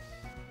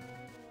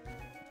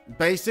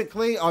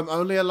 Basically, I'm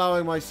only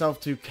allowing myself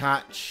to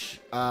catch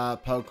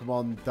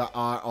Pokemon that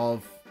are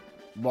of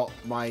what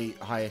my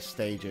highest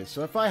stage is.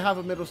 So if I have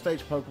a middle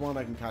stage Pokemon,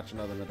 I can catch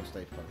another middle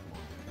stage Pokemon.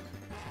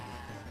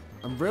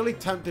 I'm really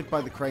tempted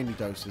by the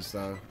Craniedoses,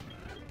 though.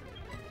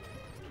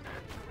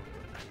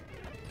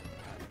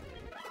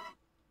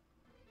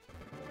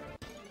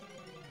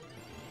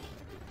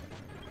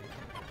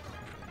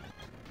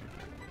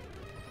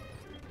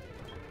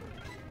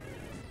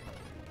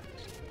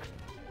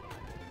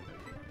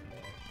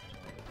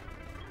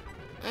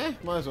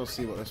 Might as well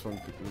see what this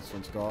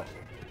one's got.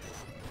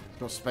 It's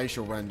got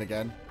Spatial Rend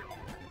again.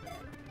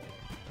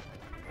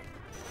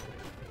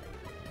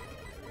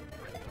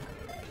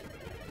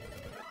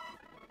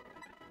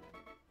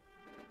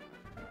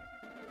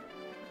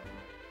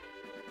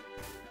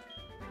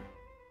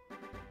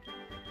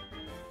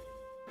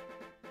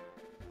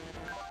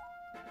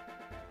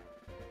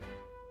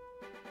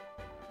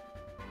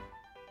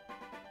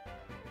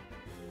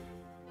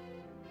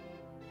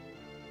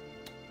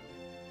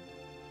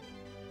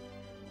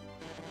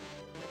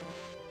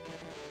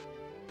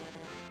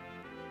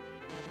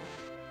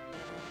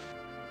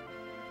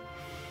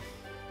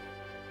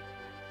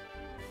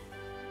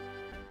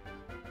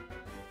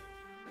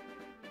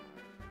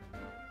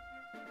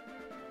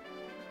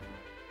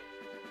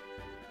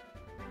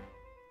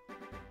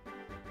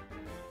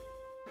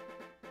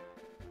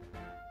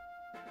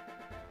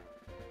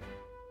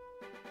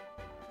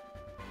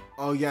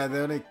 Oh yeah, they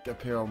only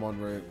appear on one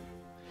route.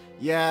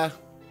 Yeah.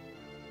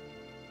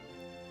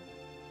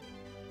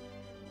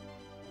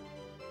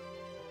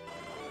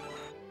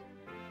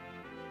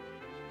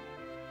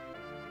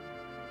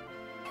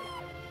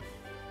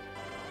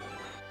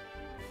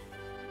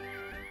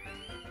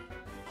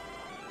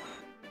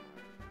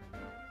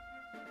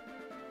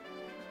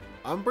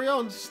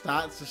 Umbreon's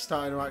stats are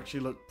starting to actually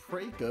look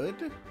pretty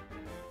good.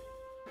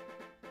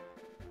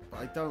 But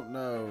I don't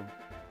know.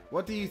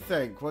 What do you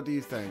think? What do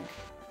you think?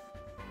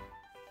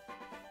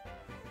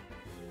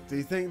 Do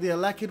you think the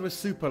Elekid was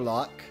super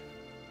luck?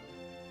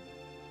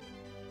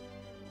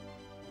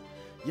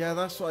 Yeah,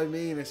 that's what I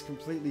mean. It's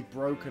completely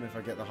broken if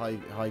I get the high...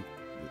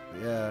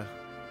 Yeah.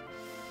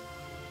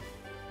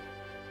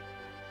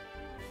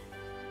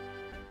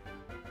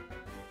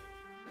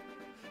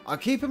 I'll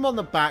keep him on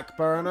the back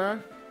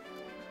burner.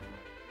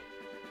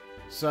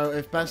 So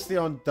if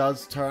Bastion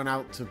does turn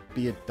out to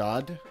be a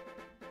dud,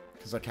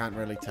 because I can't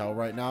really tell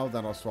right now,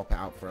 then I'll swap it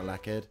out for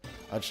Elekid.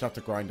 I just have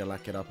to grind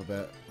Elekid up a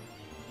bit.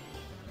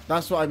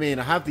 That's what I mean.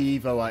 I have the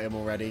Evo item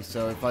already,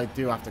 so if I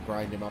do have to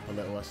grind him up a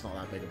little, that's not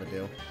that big of a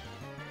deal.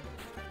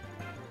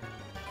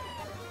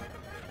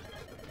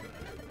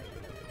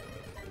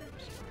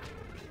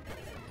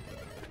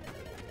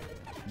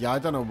 Yeah, I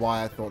don't know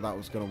why I thought that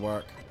was going to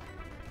work.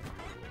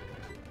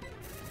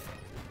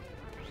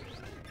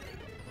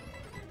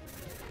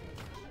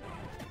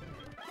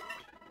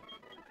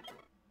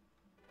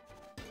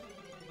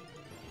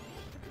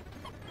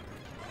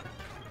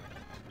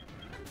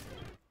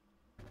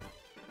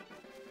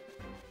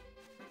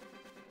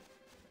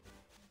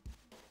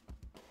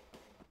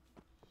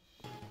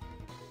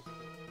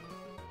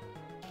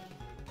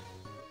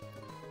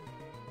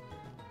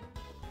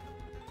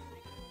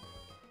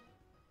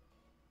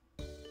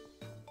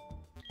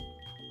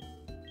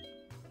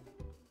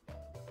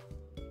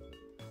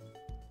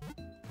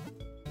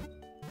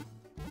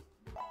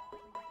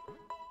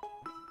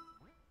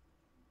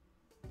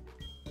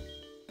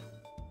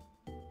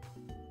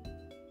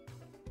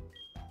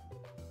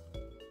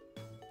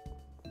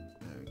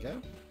 Go.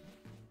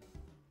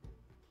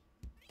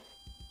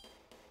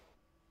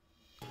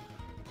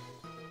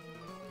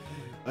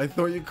 I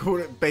thought you called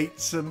it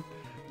Bateson.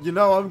 You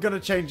know, I'm going to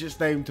change its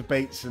name to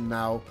Bateson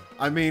now.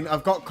 I mean,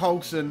 I've got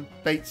Coulson,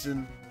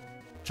 Bateson,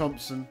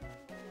 Chompson.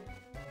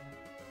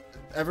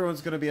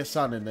 Everyone's going to be a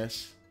son in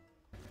this.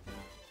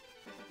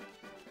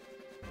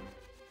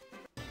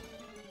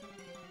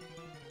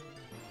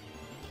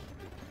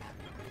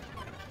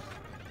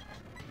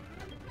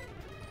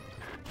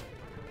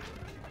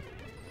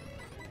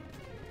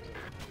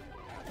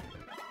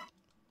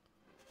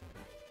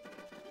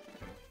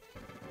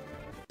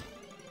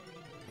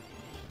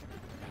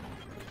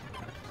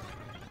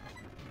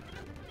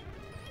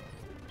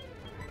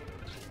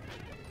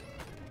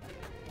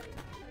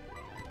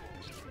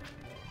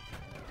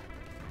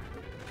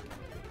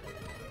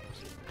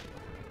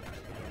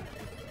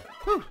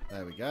 Whew,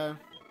 there we go.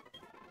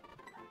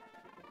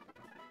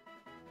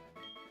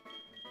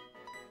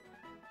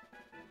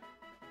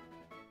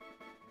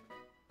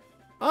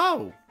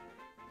 Oh!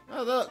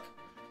 Oh, look.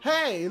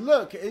 hey,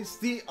 look, it's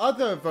the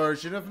other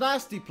version of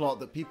Nasty Plot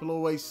that people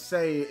always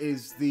say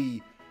is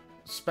the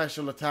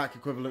special attack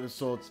equivalent of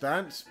Swords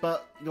Dance,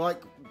 but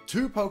like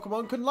 2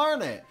 Pokemon can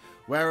learn it,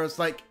 whereas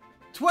like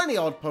 20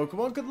 odd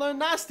Pokemon could learn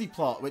Nasty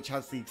Plot, which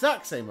has the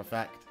exact same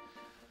effect.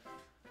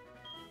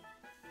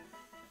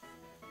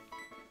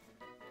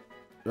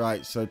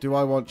 Right, so do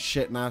I want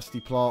shit Nasty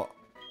Plot?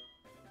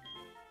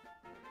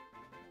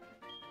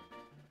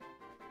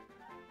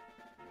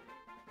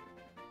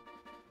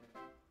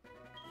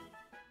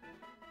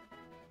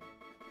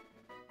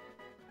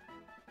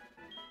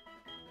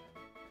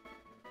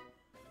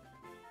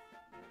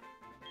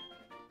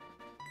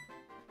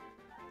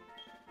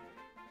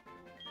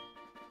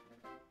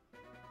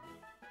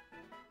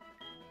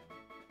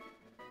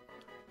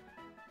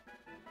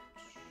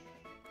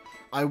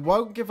 I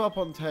won't give up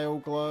on Tail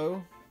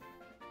Glow.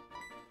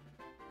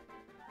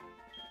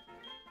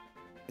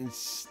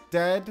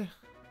 Instead,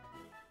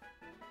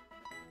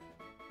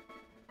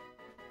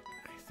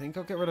 I think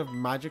I'll get rid of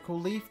Magical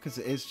Leaf, because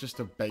it is just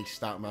a base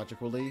stat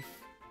Magical Leaf.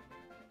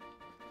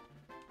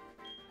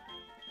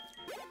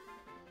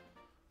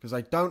 Because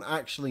I don't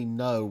actually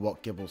know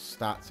what Gibble's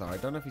stats are. I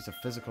don't know if he's a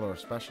physical or a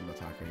special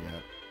attacker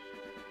yet.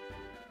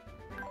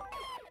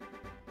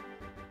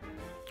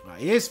 Right,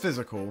 he is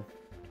physical.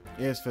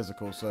 He is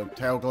physical, so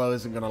Tail Glow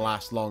isn't going to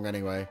last long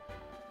anyway.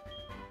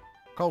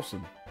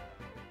 Coulson.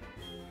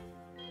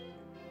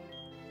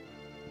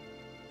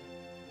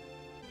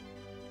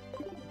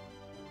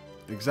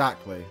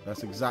 Exactly.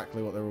 That's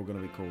exactly what they're all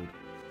going to be called.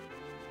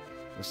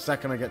 The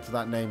second I get to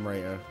that name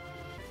rater.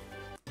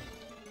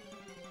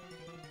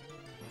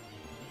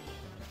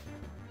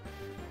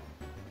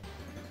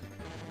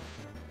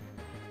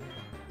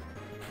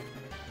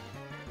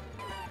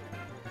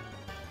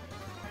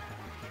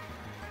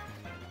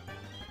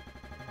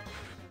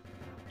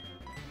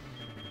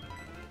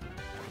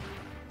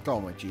 Oh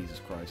my Jesus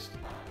Christ.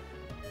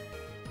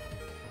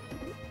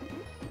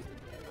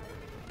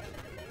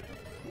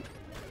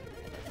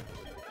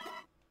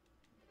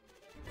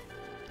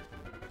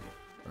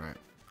 Alright.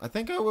 I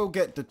think I will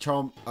get the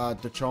Chomp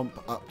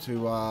up to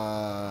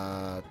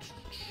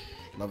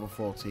level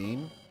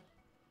 14.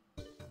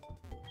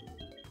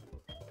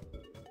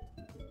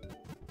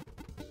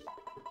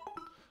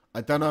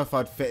 I don't know if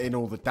I'd fit in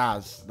all the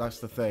Daz. That's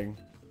the thing.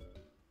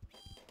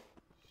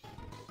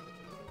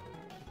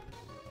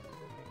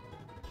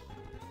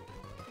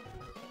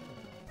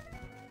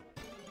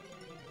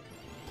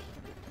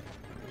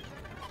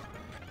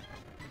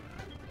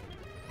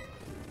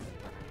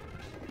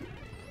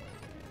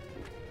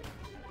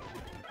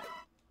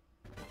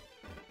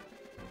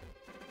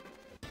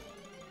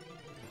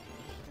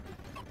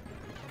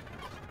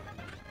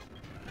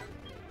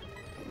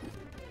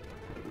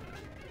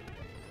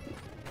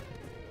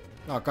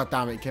 Oh, god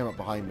damn it, he came up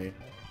behind me.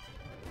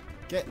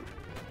 Get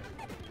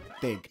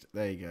digged.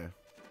 There you go.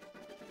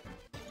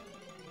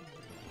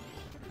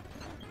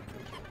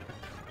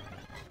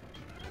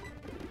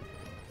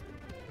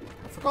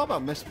 I forgot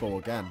about Mist Ball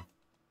again.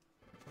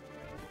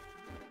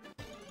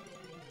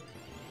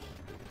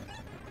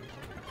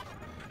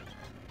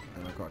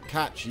 And I've got to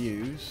catch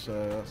you,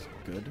 so that's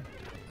good.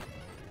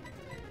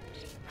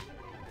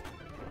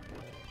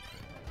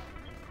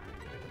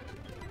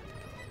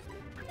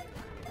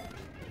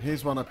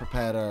 Here's one I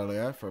prepared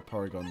earlier for a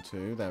Porygon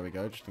 2. There we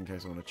go, just in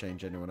case I want to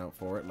change anyone out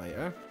for it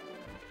later.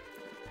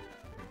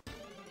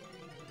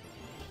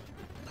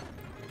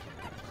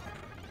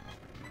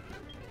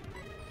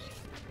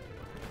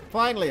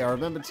 Finally, I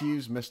remembered to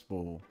use Mist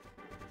Ball.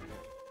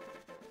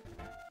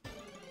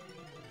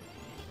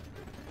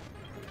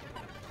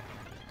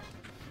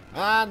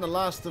 And the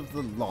last of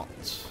the lot.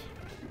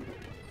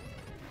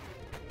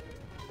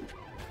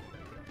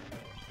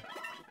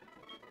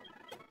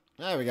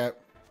 There we go.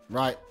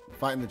 Right,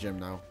 fight in the gym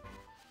now.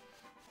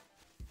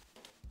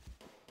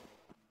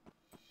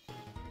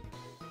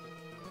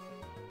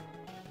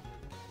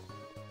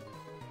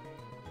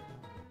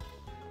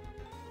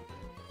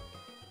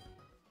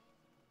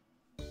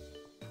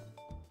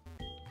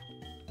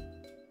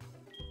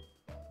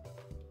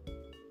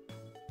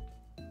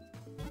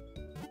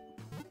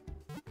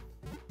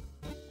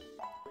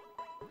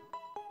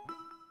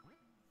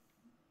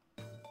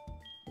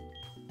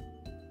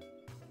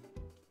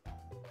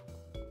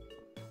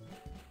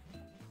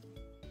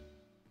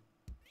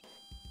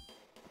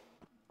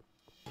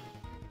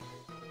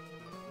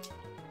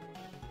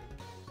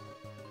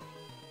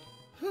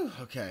 Whew,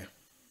 okay.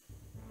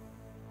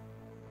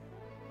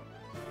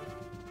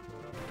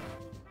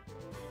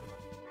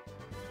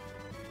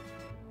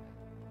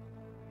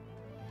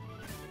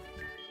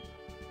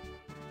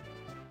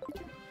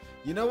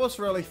 You know what's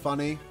really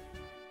funny?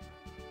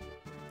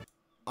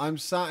 I'm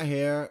sat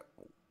here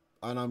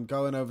and I'm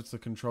going over to the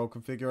control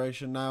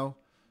configuration now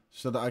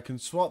so that I can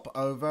swap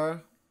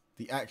over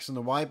the X and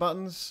the Y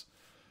buttons.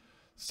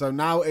 So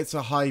now it's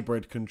a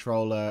hybrid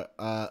controller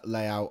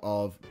layout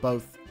of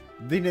both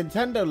the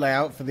Nintendo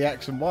layout for the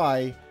X and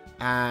Y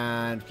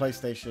and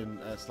PlayStation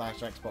 /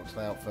 Xbox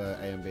layout for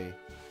A and B.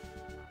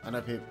 I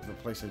know people, the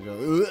PlayStation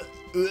go,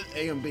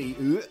 A and B,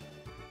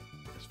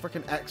 It's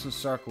freaking X and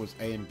circle is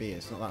A and B.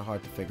 It's not that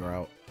hard to figure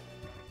out.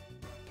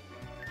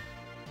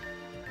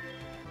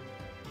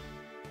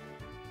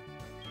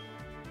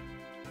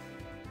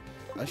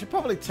 I should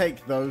probably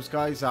take those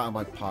guys out of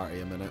my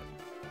party a minute.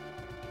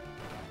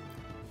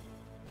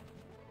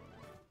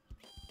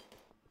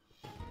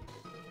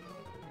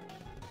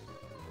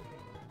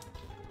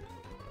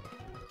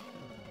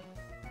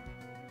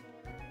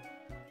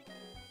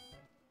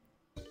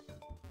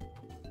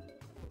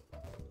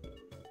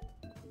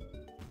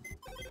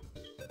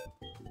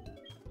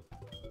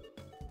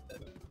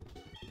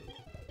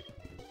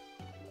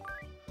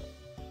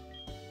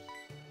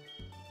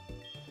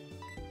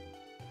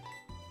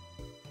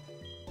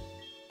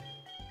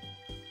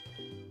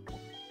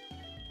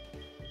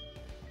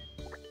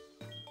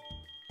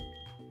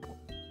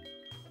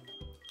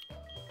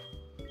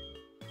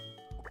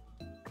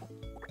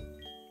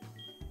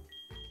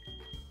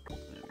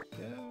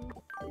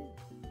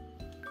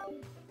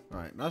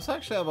 Right, let's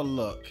actually have a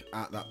look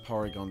at that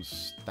Porygon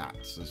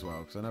stats as well,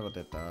 because I never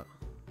did that.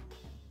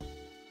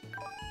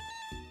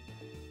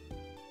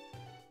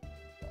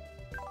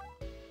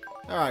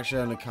 They're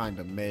actually only kind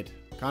of mid.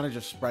 Kind of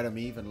just spread them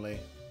evenly,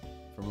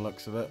 from the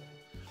looks of it.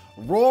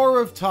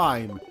 Roar of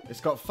Time!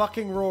 It's got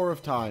fucking Roar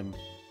of Time.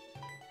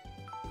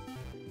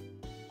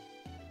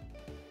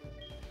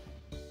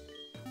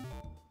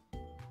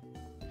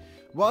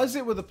 What is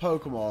it with the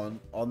Pokemon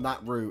on that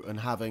route and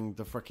having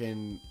the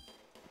freaking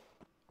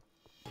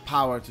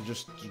power to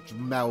just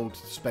meld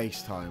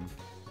space-time?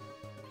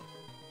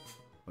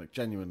 Like,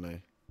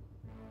 genuinely.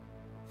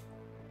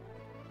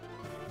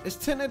 Is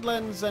Tinted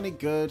Lens any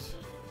good?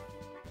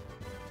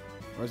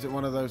 Or is it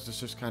one of those that's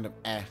just kind of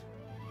eh?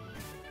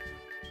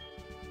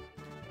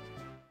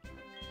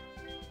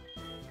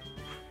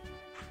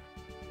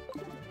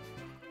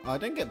 I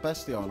didn't get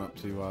Bestion up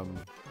to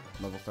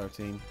level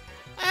 13.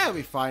 It'll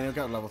be fine. He'll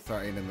get level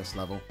 13 in this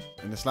level.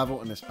 In this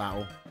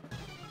battle.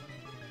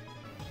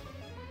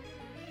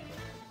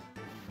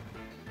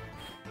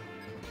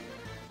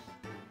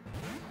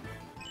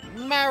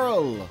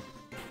 Meryl!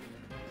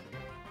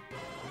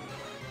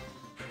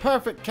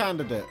 Perfect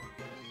candidate.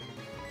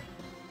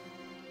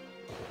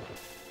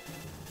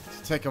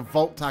 To take a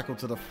Volt Tackle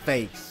to the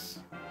face.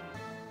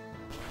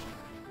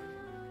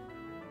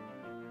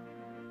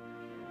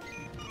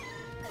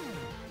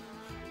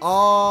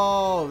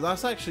 Oh,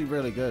 that's actually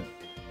really good.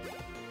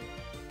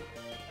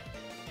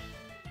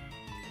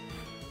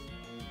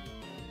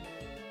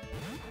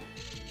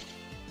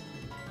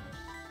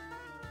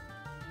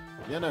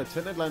 Yeah, no,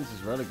 Tinted Lens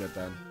is really good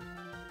then.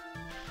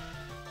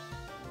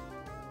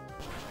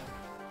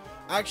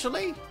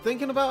 Actually,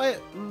 thinking about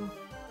it,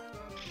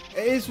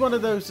 it is one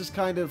of those that's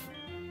kind of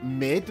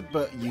mid,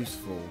 but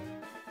useful.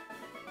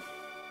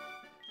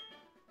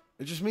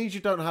 It just means you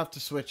don't have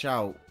to switch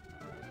out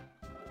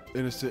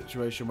in a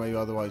situation where you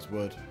otherwise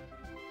would.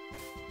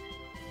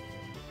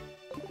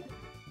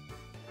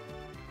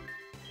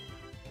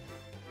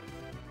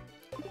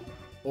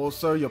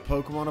 Also, your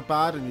Pokemon are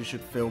bad and you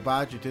should feel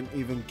bad. You didn't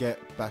even get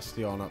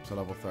Bastion up to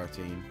level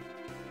 13.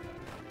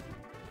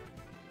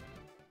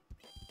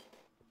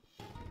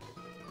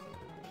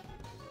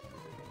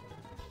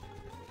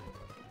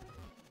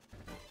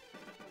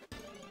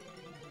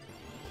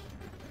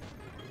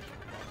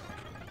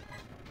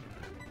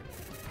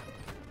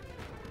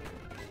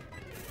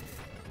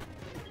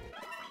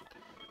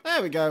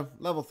 There we go,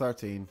 level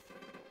 13.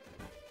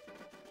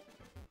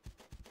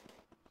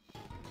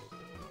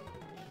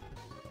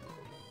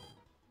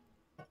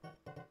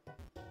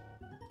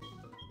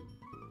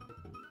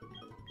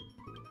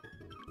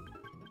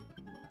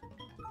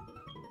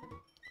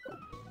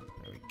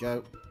 There we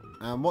go.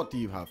 And what do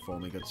you have for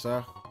me, good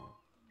sir?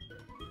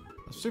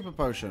 A super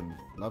potion.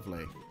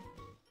 Lovely.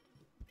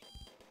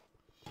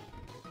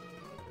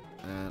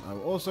 And I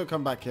will also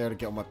come back here to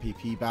get all my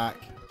PP back.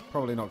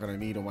 Probably not going to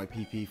need all my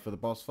PP for the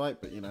boss fight,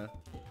 but you know.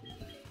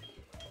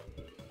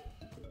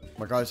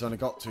 My guy's only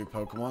got 2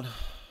 Pokemon.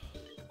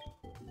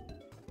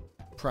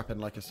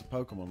 Prepping like it's a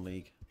Pokemon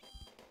League.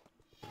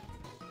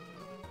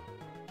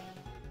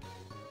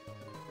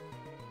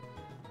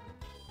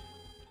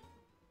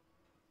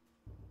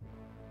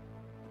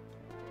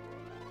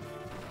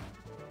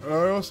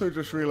 I also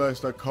just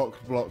realised I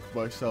cock-blocked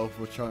myself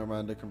with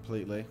Charmander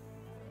completely.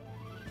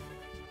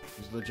 I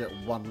was legit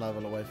 1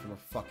 level away from a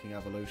fucking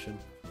evolution.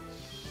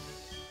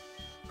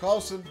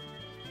 Carlson,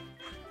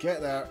 get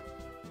there.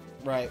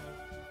 Right.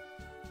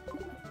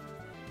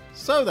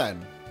 So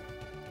then,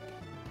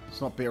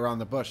 let's not beat around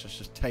the bush. Let's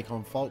just take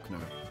on Falkner.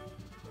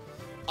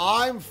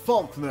 I'm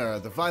Falkner,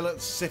 the Violet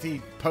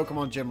City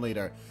Pokemon Gym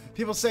Leader.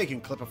 People say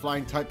can clip a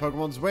flying type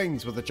Pokemon's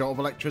wings with a jolt of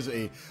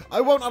electricity. I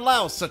won't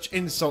allow such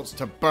insults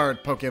to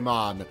bird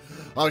Pokemon.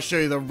 I'll show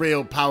you the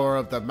real power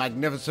of the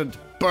magnificent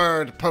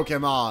bird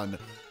Pokemon.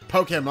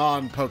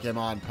 Pokemon,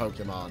 Pokemon,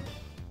 Pokemon.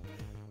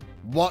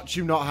 Watch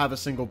you not have a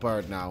single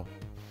bird now.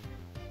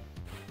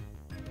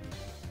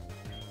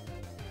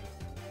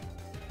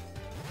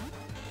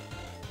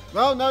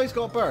 Well, no, he's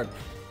got a bird.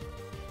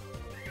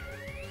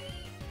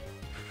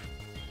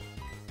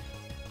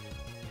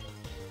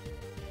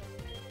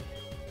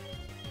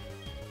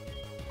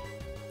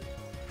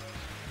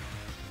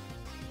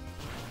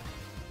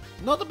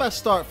 Not the best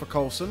start for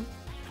Coulson.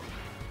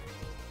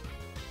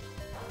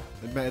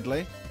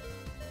 Admittedly.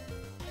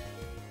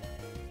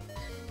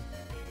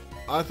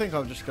 I think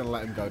I'm just going to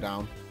let him go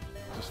down.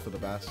 Just for the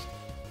best.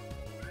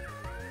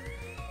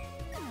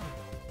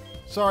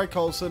 Sorry,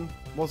 Coulson.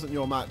 Wasn't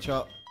your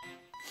matchup.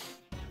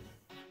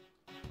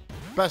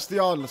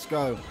 Bestie on, let's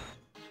go.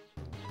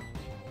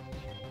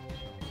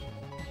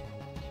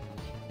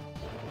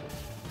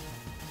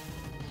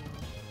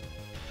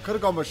 Could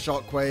have gone with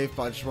Shockwave,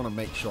 but I just want to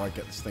make sure I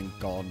get this thing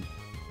gone.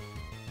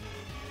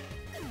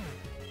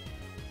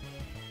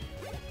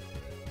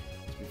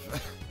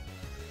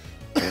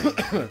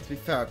 To be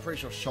fair, I'm pretty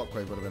sure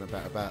Shockwave would have been a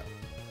better bet.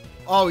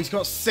 Oh, he's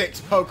got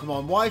 6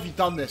 Pokemon. Why have you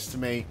done this to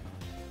me?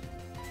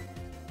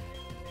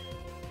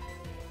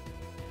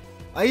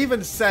 I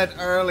even said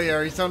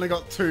earlier he's only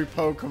got 2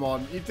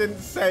 Pokemon. You didn't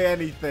say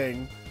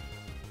anything.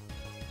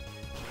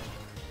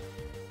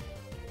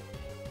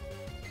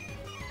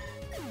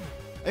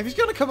 If he's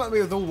going to come at me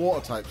with all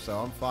water types, though,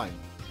 I'm fine.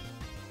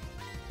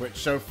 Which,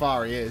 so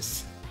far, he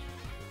is.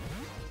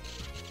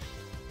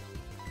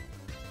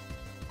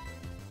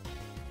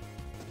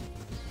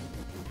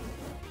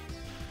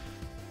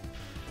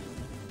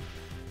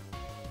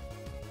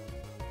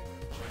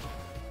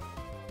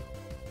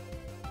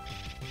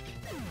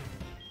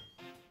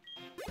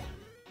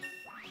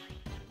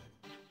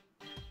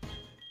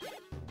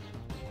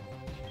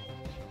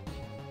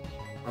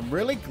 I'm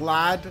really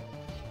glad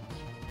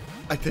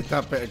I did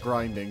that bit of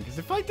grinding, because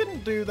if I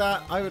didn't do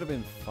that, I would have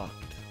been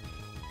fucked.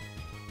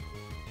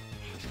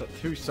 He's got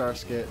 2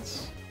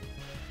 Surskits.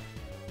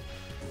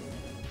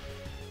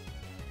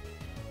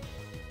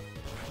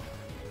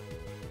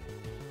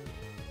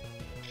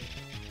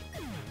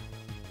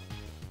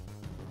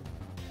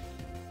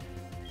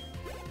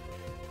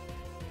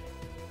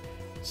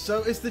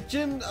 So is the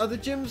gym, are the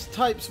gym's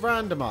types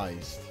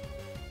randomized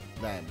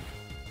then?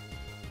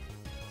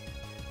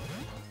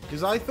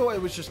 Because I thought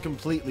it was just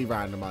completely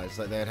randomized,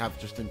 like they'd have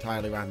just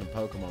entirely random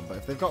Pokemon. But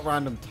if they've got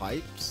random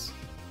types...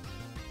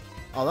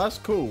 Oh, that's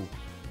cool.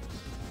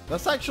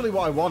 That's actually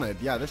what I wanted.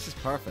 Yeah, this is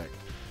perfect.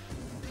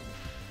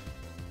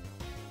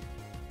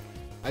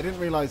 I didn't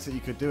realize that you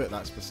could do it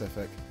that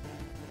specific.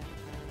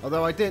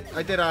 Although I did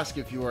ask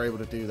if you were able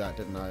to do that,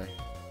 didn't I?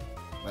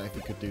 Like if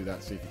you could do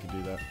that, see if you could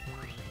do that.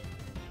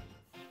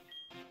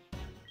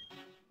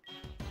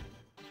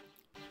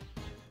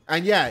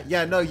 And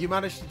yeah, no, you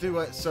managed to do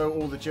it so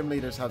all the gym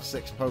leaders have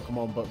 6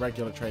 Pokemon, but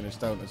regular trainers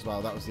don't as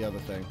well. That was the other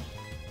thing.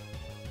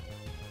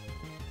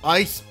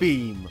 Ice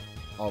Beam.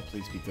 Oh,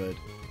 please be good.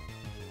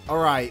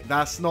 Alright,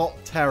 that's not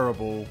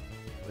terrible.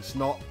 It's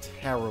not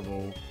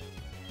terrible.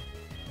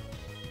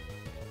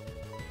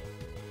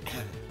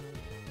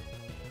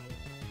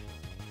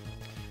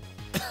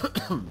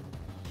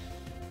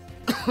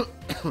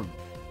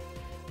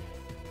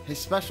 His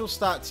special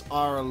stats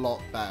are a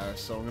lot better,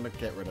 so I'm going to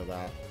get rid of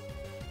that.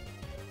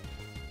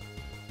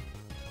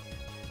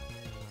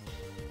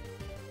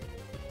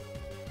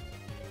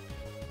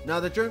 Now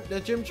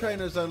the gym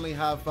trainers only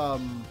have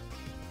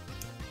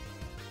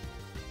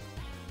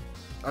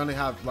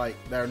like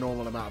their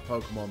normal amount of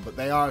Pokemon, but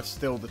they are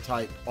still the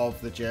type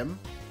of the gym.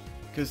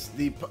 Because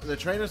the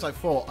trainers I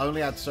fought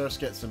only had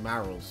Surskits and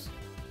Marils.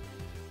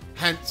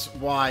 Hence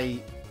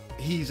why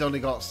he's only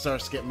got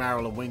Surskit,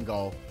 Marill, and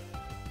Wingull.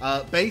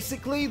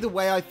 Basically, the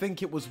way I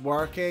think it was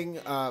working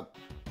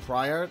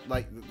prior,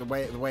 like the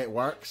way it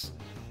works,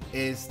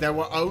 is there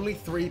were only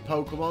 3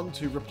 Pokemon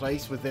to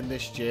replace within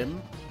this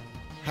gym.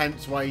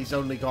 Hence why he's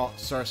only got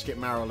Surskit,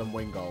 Marill, and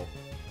Wingull.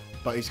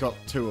 But he's got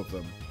 2 of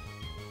them.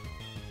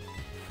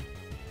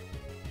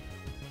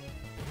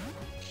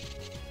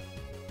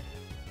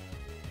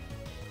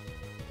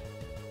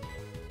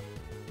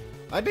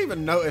 I didn't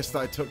even notice that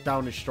I took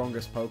down his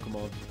strongest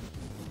Pokemon.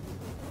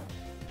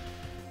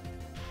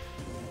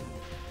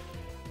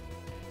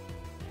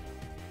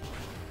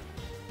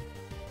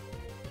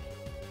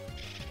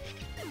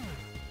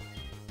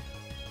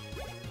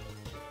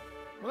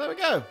 Well, there we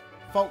go.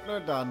 Falkner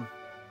done.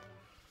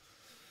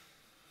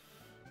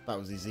 That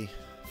was easy.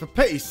 For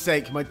pity's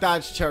sake, my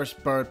dad's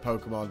cherished bird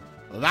Pokemon.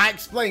 Well, that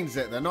explains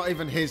it. They're not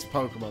even his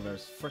Pokemon. They're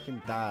his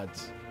freaking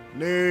dad's.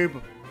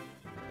 Noob.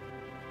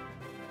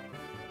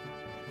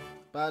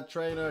 Bad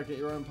trainer. Get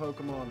your own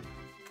Pokemon.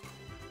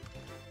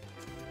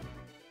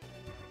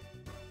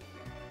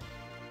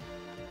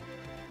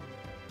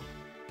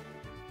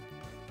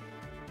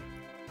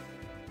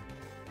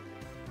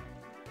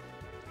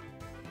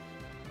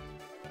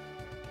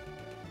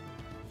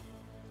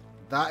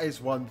 That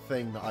is one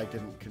thing that I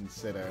didn't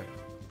consider.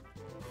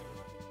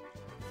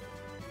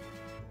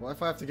 What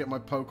if I have to get my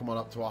Pokemon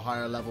up to a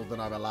higher level than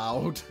I'm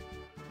allowed?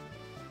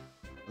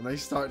 And they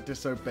start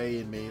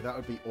disobeying me? That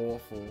would be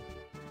awful.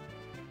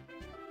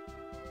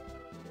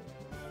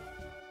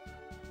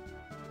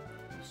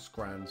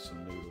 Scran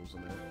some noodles in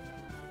it.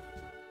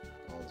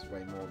 Oh, it's way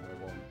more than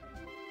I want.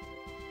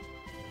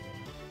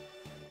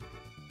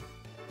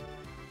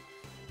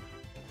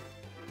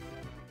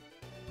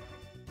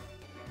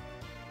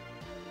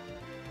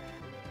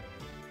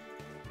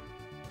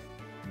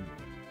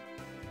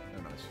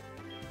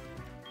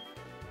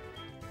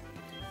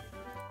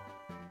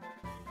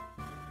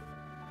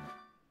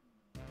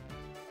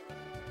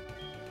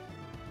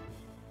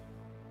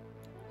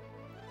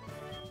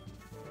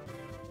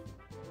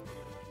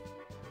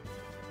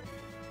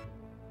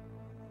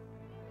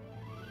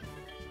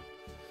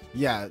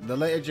 Yeah, the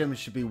later gyms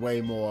should be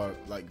way more,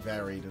 like,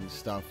 varied and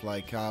stuff.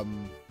 Like,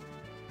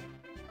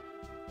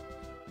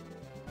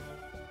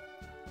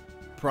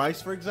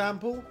 Price, for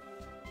example.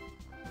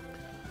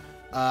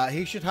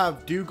 He should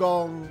have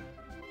Dugong.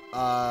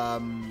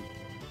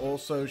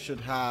 Also should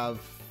have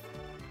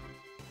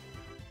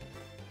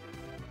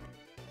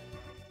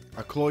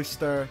a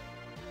Cloyster.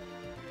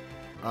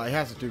 He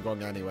has a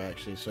Dugong anyway,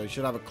 actually, so he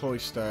should have a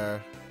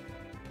Cloyster.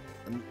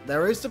 And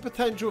there is the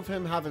potential of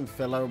him having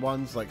filler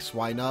ones like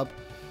Swinub,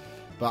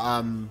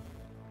 but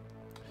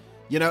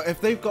you know, if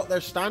they've got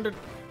their standard,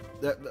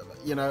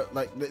 you know,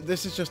 like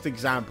this is just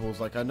examples.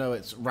 Like I know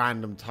it's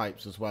random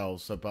types as well,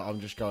 so but I'm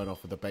just going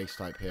off of the base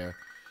type here.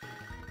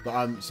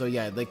 But so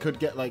yeah, they could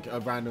get like a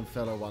random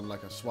filler one,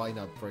 like a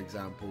Swinub, for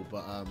example.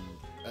 But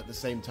at the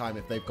same time,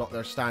 if they've got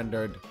their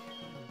standard,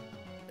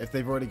 if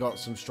they've already got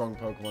some strong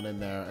Pokemon in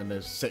there and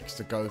there's 6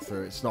 to go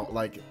through, it's not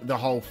like the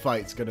whole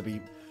fight's gonna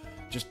be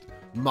just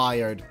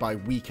mired by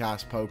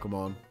weak-ass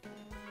Pokemon.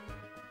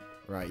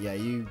 Right, yeah,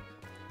 you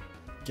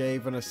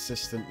gave an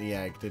assistant the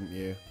egg, didn't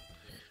you?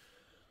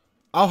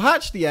 I'll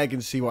hatch the egg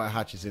and see what it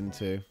hatches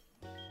into.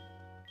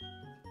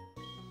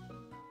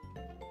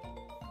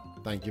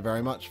 Thank you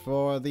very much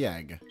for the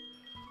egg.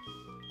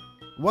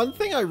 One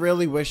thing I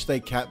really wish they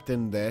kept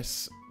in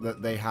this,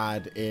 that they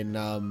had in,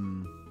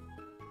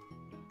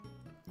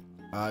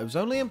 it was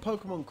only in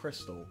Pokemon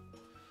Crystal,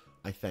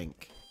 I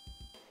think.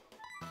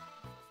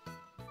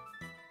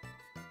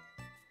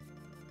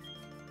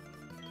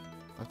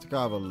 I have to go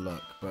have a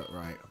look, but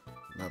right.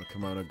 Now the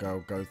kimono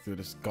go through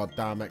this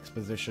goddamn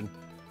exposition.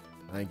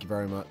 Thank you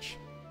very much.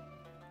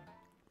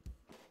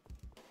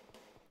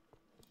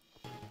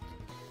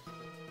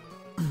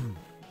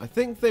 I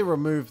think they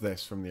removed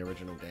this from the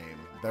original game.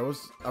 There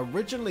was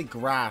originally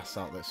grass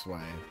out this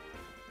way.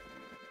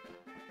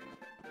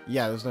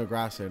 Yeah, there's no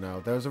grass here now.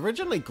 There was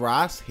originally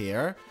grass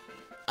here.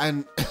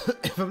 And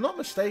if I'm not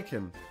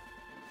mistaken,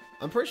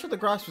 I'm pretty sure the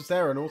grass was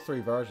there in all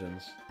 3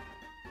 versions.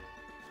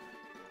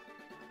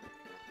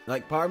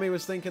 Like, part of me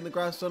was thinking the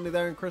grass was only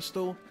there in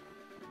Crystal.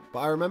 But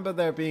I remember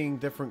there being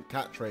different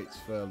cat traits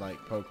for, like,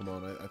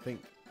 Pokemon. I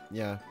think,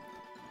 yeah.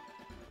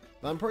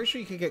 I'm pretty sure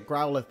you could get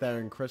Growlithe there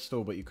in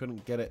Crystal, but you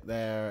couldn't get it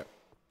there.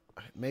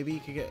 Maybe you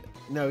could get...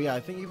 No, yeah,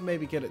 I think you can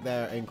maybe get it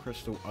there in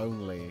Crystal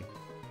only.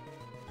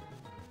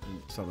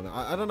 Something.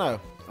 I don't know.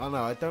 I don't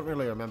know. I don't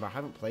really remember. I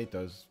haven't played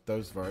those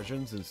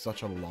versions in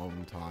such a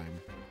long time.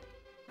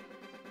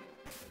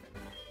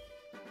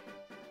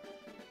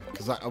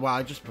 Because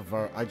I just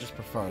prefer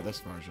this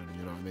version.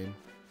 You know what I mean?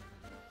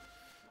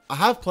 I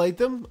have played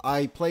them.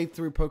 I played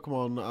through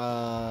Pokemon.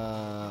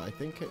 I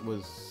think it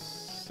was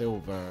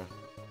Silver.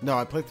 No,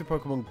 I played through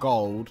Pokemon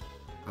Gold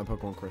and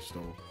Pokemon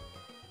Crystal.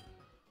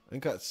 I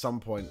think at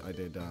some point I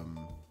did